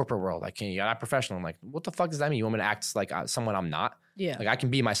 Like corporate world, like you're not professional. I'm like, what the fuck does that mean? You want me to act like someone I'm not? Yeah. Like I can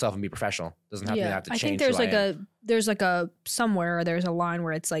be myself and be professional. Doesn't have to have to change. I think there's like a somewhere there's a line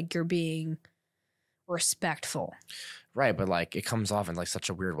where it's like you're being respectful. Right, but like it comes off in like such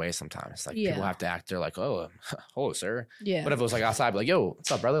a weird way sometimes. Like people have to act. They're like, "Oh, hello, sir." Yeah. But if it was like outside, I'd be like, "Yo, what's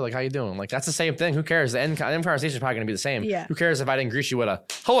up, brother? Like, how you doing?" Like that's the same thing. Who cares? The end conversation is probably gonna be the same. Yeah. Who cares if I didn't greet you with a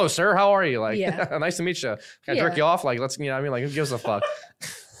 "Hello, sir. How are you?" Like, nice to meet you. Can I jerk you off? Like, let's you know what I mean? Like, who gives a fuck?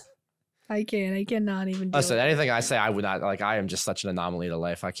 I cannot even. Listen, anything I say, I would not like. I am just such an anomaly to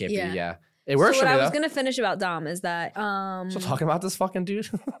life. I can't be. Yeah. It works so for me, what I was gonna finish about Dom is that so talking about this fucking dude.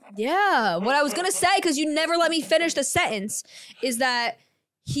 Yeah, what I was gonna say, because you never let me finish the sentence, is that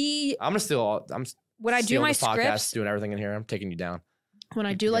I'm when I do my scripts, doing everything in here. I'm taking you down. When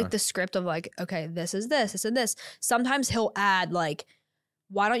I do like the script of like, okay, this is this, this and this. Sometimes he'll add like,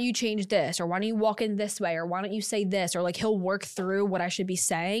 why don't you change this, or why don't you walk in this way, or why don't you say this, or like he'll work through what I should be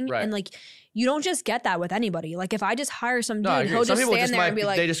saying, and like. You don't just get that with anybody. Like if I just hire some dude, he'll just stand there and be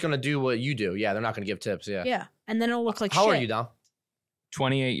like, they're just gonna do what you do. Yeah, they're not gonna give tips. Yeah. Yeah, and then it'll look like How shit. are you, Dom?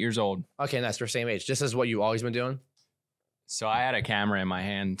 28 years old. Okay, nice. We're same age. This is what you've always been doing? So I had a camera in my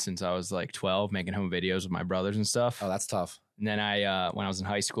hand since I was like 12, making home videos with my brothers and stuff. Oh, that's tough. And then when I was in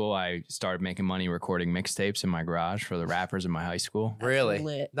high school, I started making money recording mixtapes in my garage for the rappers in my high school.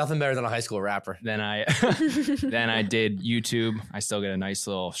 Really? Nothing better than a high school rapper. Then I did YouTube. I still get a nice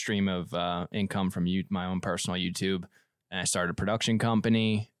little stream of income from my own personal YouTube. And I started a production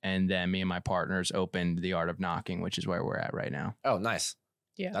company. And then me and my partners opened The Art of Knocking, which is where we're at right now. Oh, nice.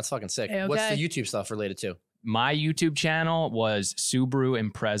 Yeah. That's fucking sick. Okay. What's the YouTube stuff related to? My YouTube channel was Subaru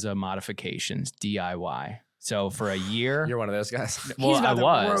Impreza Modifications, DIY. So for a year, you're one of those guys. Well, He's about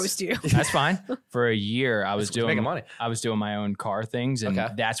to roast you. That's fine. For a year, I was making money. I was doing my own car things, and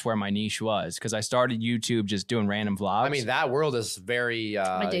that's where my niche was because I started YouTube just doing random vlogs. I mean, that world is very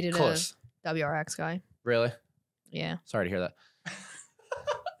I dated close. A WRX guy. Really? Yeah. Sorry to hear that.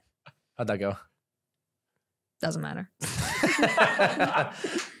 How'd that go? Doesn't matter.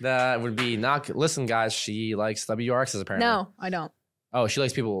 That would be not. Listen, guys, she likes WRXs apparently. No, I don't. Oh, she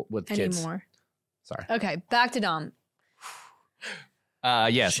likes people with kids. Anymore. Sorry. Okay, back to Dom.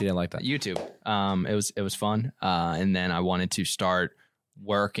 Yes, she didn't like that. YouTube. It was fun. And then I wanted to start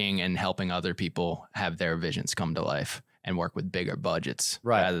working and helping other people have their visions come to life and work with bigger budgets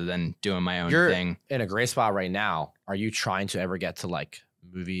rather than doing my own thing. You're in a great spot right now. Are you trying to ever get to like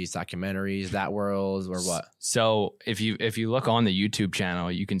movies, documentaries, that world, or what? So if you look on the YouTube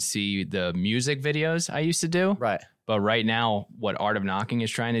channel, you can see the music videos I used to do. Right. But right now, what Art of Knocking is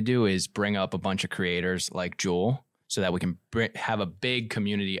trying to do is bring up a bunch of creators like Jewel so that we can have a big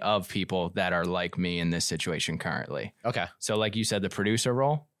community of people that are like me in this situation currently. Okay. So like you said, the producer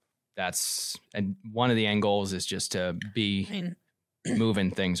role, and one of the end goals is just to be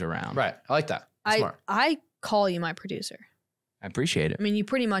moving things around. Right. I like that. That's smart. I call you my producer. I appreciate it. I mean, you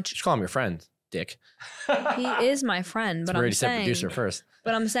pretty much... Just call him your friend, dick. He is my friend, but I'm saying... producer first.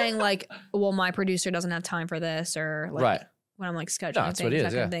 But I'm saying like, well, my producer doesn't have time for this, or like when I'm like scheduling things,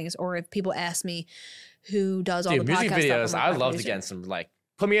 that kind of things. Or if people ask me who does all the podcast music videos, stuff, I'd love to get some, like,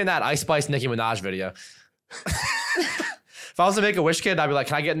 put me in that Ice Spice Nicki Minaj video. If I was to make a Wish Kid, I'd be like,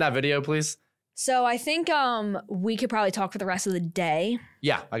 can I get in that video, please? So I think we could probably talk for the rest of the day.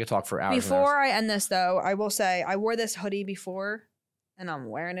 Yeah, I could talk for hours. Before I end this, though, I will say I wore this hoodie before, and I'm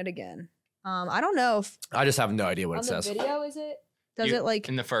wearing it again. I don't know if... I just have no idea what it says. On the video, is it? Does it like...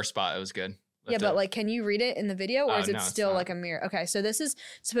 In the first spot, it was good. But like, can you read it in the video, or is it still like a mirror? Okay, so this is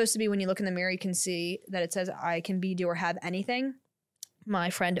supposed to be when you look in the mirror, you can see that it says, I can be, do, or have anything.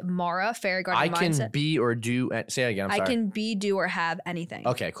 My friend Mara, Fairy Garden I can Mindset. be or do. Say it again. I'm sorry. I can be, do, or have anything.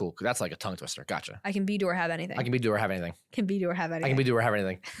 Okay, cool. That's like a tongue twister. Gotcha. I can be, do, or have anything. I can be, do, or have anything. Can be, do, or have anything. I can be, do, or have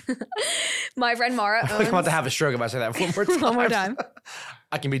anything. My friend Mara owns... I'm about to have a stroke if I say that one more time. One more time.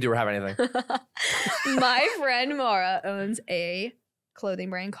 I can be, do, or have anything. My friend Mara owns a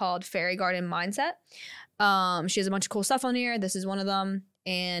clothing brand called Fairy Garden Mindset. She has a bunch of cool stuff on here. This is one of them.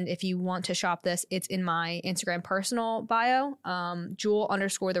 And if you want to shop this, it's in my Instagram personal bio,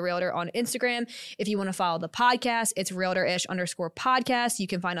 Jewel_the Realtor on Instagram. If you want to follow the podcast, it's Realtor-ish_podcast. You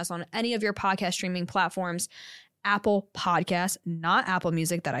can find us on any of your podcast streaming platforms. Apple Podcasts, not Apple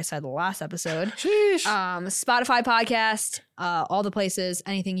Music that I said the last episode. Sheesh. Spotify Podcast, all the places.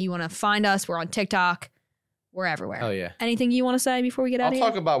 Anything you want to find us. We're on TikTok. We're everywhere. Oh, yeah. Anything you want to say before we get out I'll of here?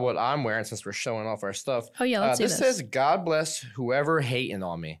 talk about what I'm wearing since we're showing off our stuff. Oh, yeah, let's see this. This says, God bless whoever hating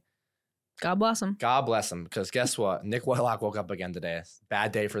on me. God bless him. God bless him. Because guess what? Nick Whitelock woke up again today.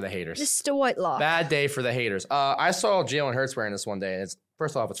 Bad day for the haters. Mr. Whitelock. Bad day for the haters. I saw Jalen Hurts wearing this one day. It's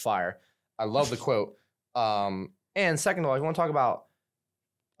first off, it's fire. I love the quote. And second of all, if you want to talk about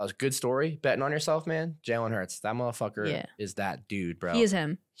a good story, betting on yourself, man, Jalen Hurts. That motherfucker is that dude, bro. He is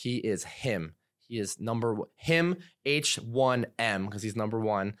him. He is him. He is him, H1M, because he's number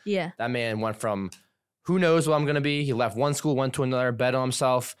one. Yeah. That man went from who knows what I'm going to be. He left one school, went to another, bet on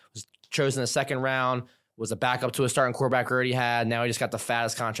himself, was chosen in the second round, was a backup to a starting quarterback he already had. Now he just got the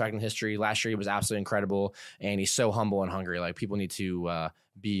fattest contract in history. Last year he was absolutely incredible, and he's so humble and hungry. Like, people need to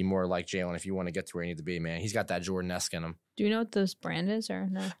be more like Jalen if you want to get to where you need to be, man. He's got that Jordan-esque in him. Do you know what this brand is or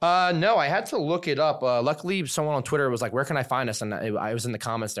no? No, I had to look it up. Luckily, someone on Twitter was like, where can I find this? And I was in the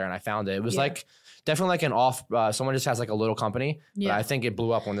comments there and I found it. It was like definitely like an off, someone just has like a little company. Yeah. But I think it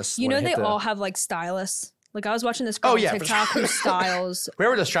blew up when this. You know, they all have like stylists. Like, I was watching this girl on TikTok who styles.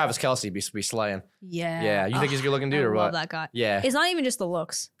 Where does Travis Kelce be slaying? Yeah. Yeah. You think he's a good looking dude or what? I love that guy. Yeah. It's not even just the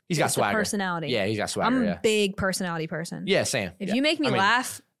looks. He's got swagger. Personality. Yeah, he's got swagger. I'm a big personality person. Yeah, same. If you make me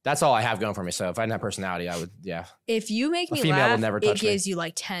laugh. That's all I have going for me. So if I didn't have personality, I would, If you make me laugh, it gives you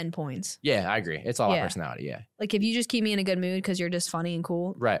like 10 points. Yeah, I agree. It's all about personality. Yeah. Like, if you just keep me in a good mood because you're just funny and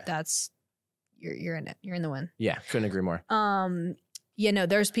cool. Right. That's, you're in it. You're in the win. Yeah. Couldn't agree more.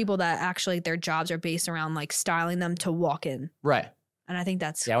 There's people that actually their jobs are based around like styling them to walk in. Right. And I think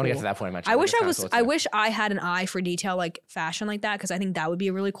that's I want to get to that point. I wish I had an eye for detail, like fashion like that. Cause I think that would be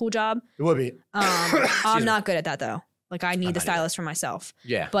a really cool job. It would be. I'm not good at that though. Like, I need the stylist for myself.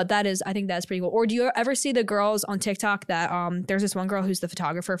 Yeah. But I think that's pretty cool. Or do you ever see the girls on TikTok that there's this one girl who's the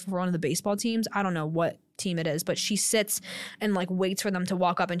photographer for one of the baseball teams. I don't know what team it is, but she sits and like waits for them to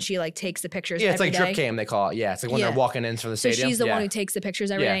walk up and she like takes the pictures. Yeah, it's every like drip cam, they call it. Yeah, it's like when they're walking into the stadium. So she's the one who takes the pictures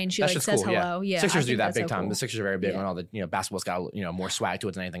every day and she like says hello. Yeah. Sixers do that big time. The Sixers are very big on all the, basketball's got, more swag to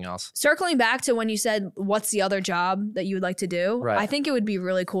it than anything else. Circling back to when you said, what's the other job that you would like to do? Right. I think it would be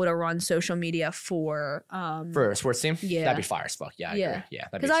really cool to run social media for a sports team? Yeah. That'd be fire as fuck. Yeah, I agree. Yeah.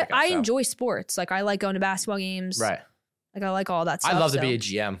 Because I enjoy sports. Like, I like going to basketball games. Right. Like, I like all that stuff. I'd love to be a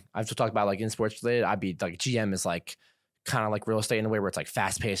GM. I've talked about like in sports related. I'd be like, GM is like kind of like real estate in a way where it's like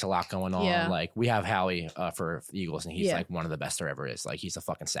fast paced, a lot going on. Yeah. Like, we have Howie for the Eagles, and he's like one of the best there ever is. Like, he's a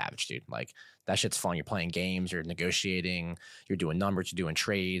fucking savage, dude. Like, that shit's fun. You're playing games, you're negotiating, you're doing numbers, you're doing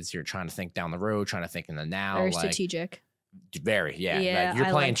trades, you're trying to think down the road, trying to think in the now. Very strategic. Very, yeah. Like,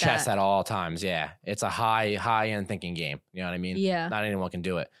 you're playing chess at all times. Yeah. It's a high end thinking game. You know what I mean? Yeah. Not anyone can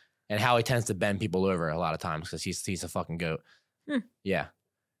do it. And Howie tends to bend people over a lot of times because he's a fucking goat. Yeah.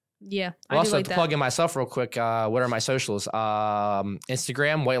 Yeah. Also, like to plug in myself real quick, what are my socials?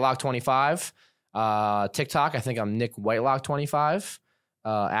 Instagram, Whitelock25. TikTok, I think I'm Nick Whitelock25.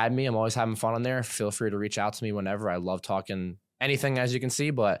 Add me. I'm always having fun on there. Feel free to reach out to me whenever. I love talking anything, as you can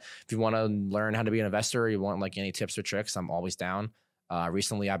see. But if you want to learn how to be an investor or you want like any tips or tricks, I'm always down.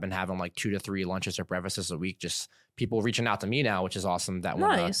 Recently, I've been having like 2 to 3 lunches or breakfasts a week, just people reaching out to me now, which is awesome. That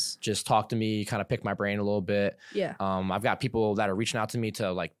want to just talk to me, kind of pick my brain a little bit. Yeah. I've got people that are reaching out to me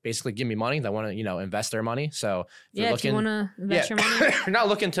to like basically give me money that want to, invest their mony. So if you want to invest your money, you're not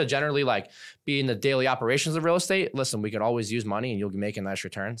looking to generally like be in the daily operations of real estate. Listen, we could always use money and you'll be making a nice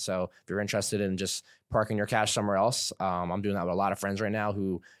return. So if you're interested in just parking your cash somewhere else, I'm doing that with a lot of friends right now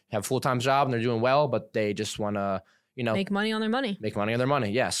who have a full-time job and they're doing well, but they just want to, make money on their money. Make money on their money.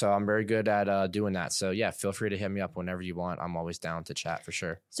 Yeah. So I'm very good at doing that. So yeah, feel free to hit me up whenever you want. I'm always down to chat for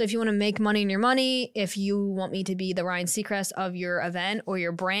sure. So if you want to make money in your money, if you want me to be the Ryan Seacrest of your event or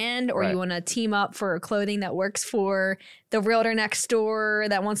your brand, or you want to team up for clothing that works for the realtor next door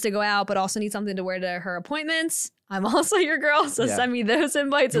that wants to go out but also needs something to wear to her appointments, I'm also your girl, so send me those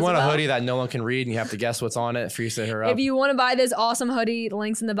invites as well. You want a hoodie that no one can read and you have to guess what's on it for you to hit her up? If you want to buy this awesome hoodie, the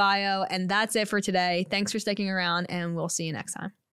link's in the bio. And that's it for today. Thanks for sticking around, and we'll see you next time.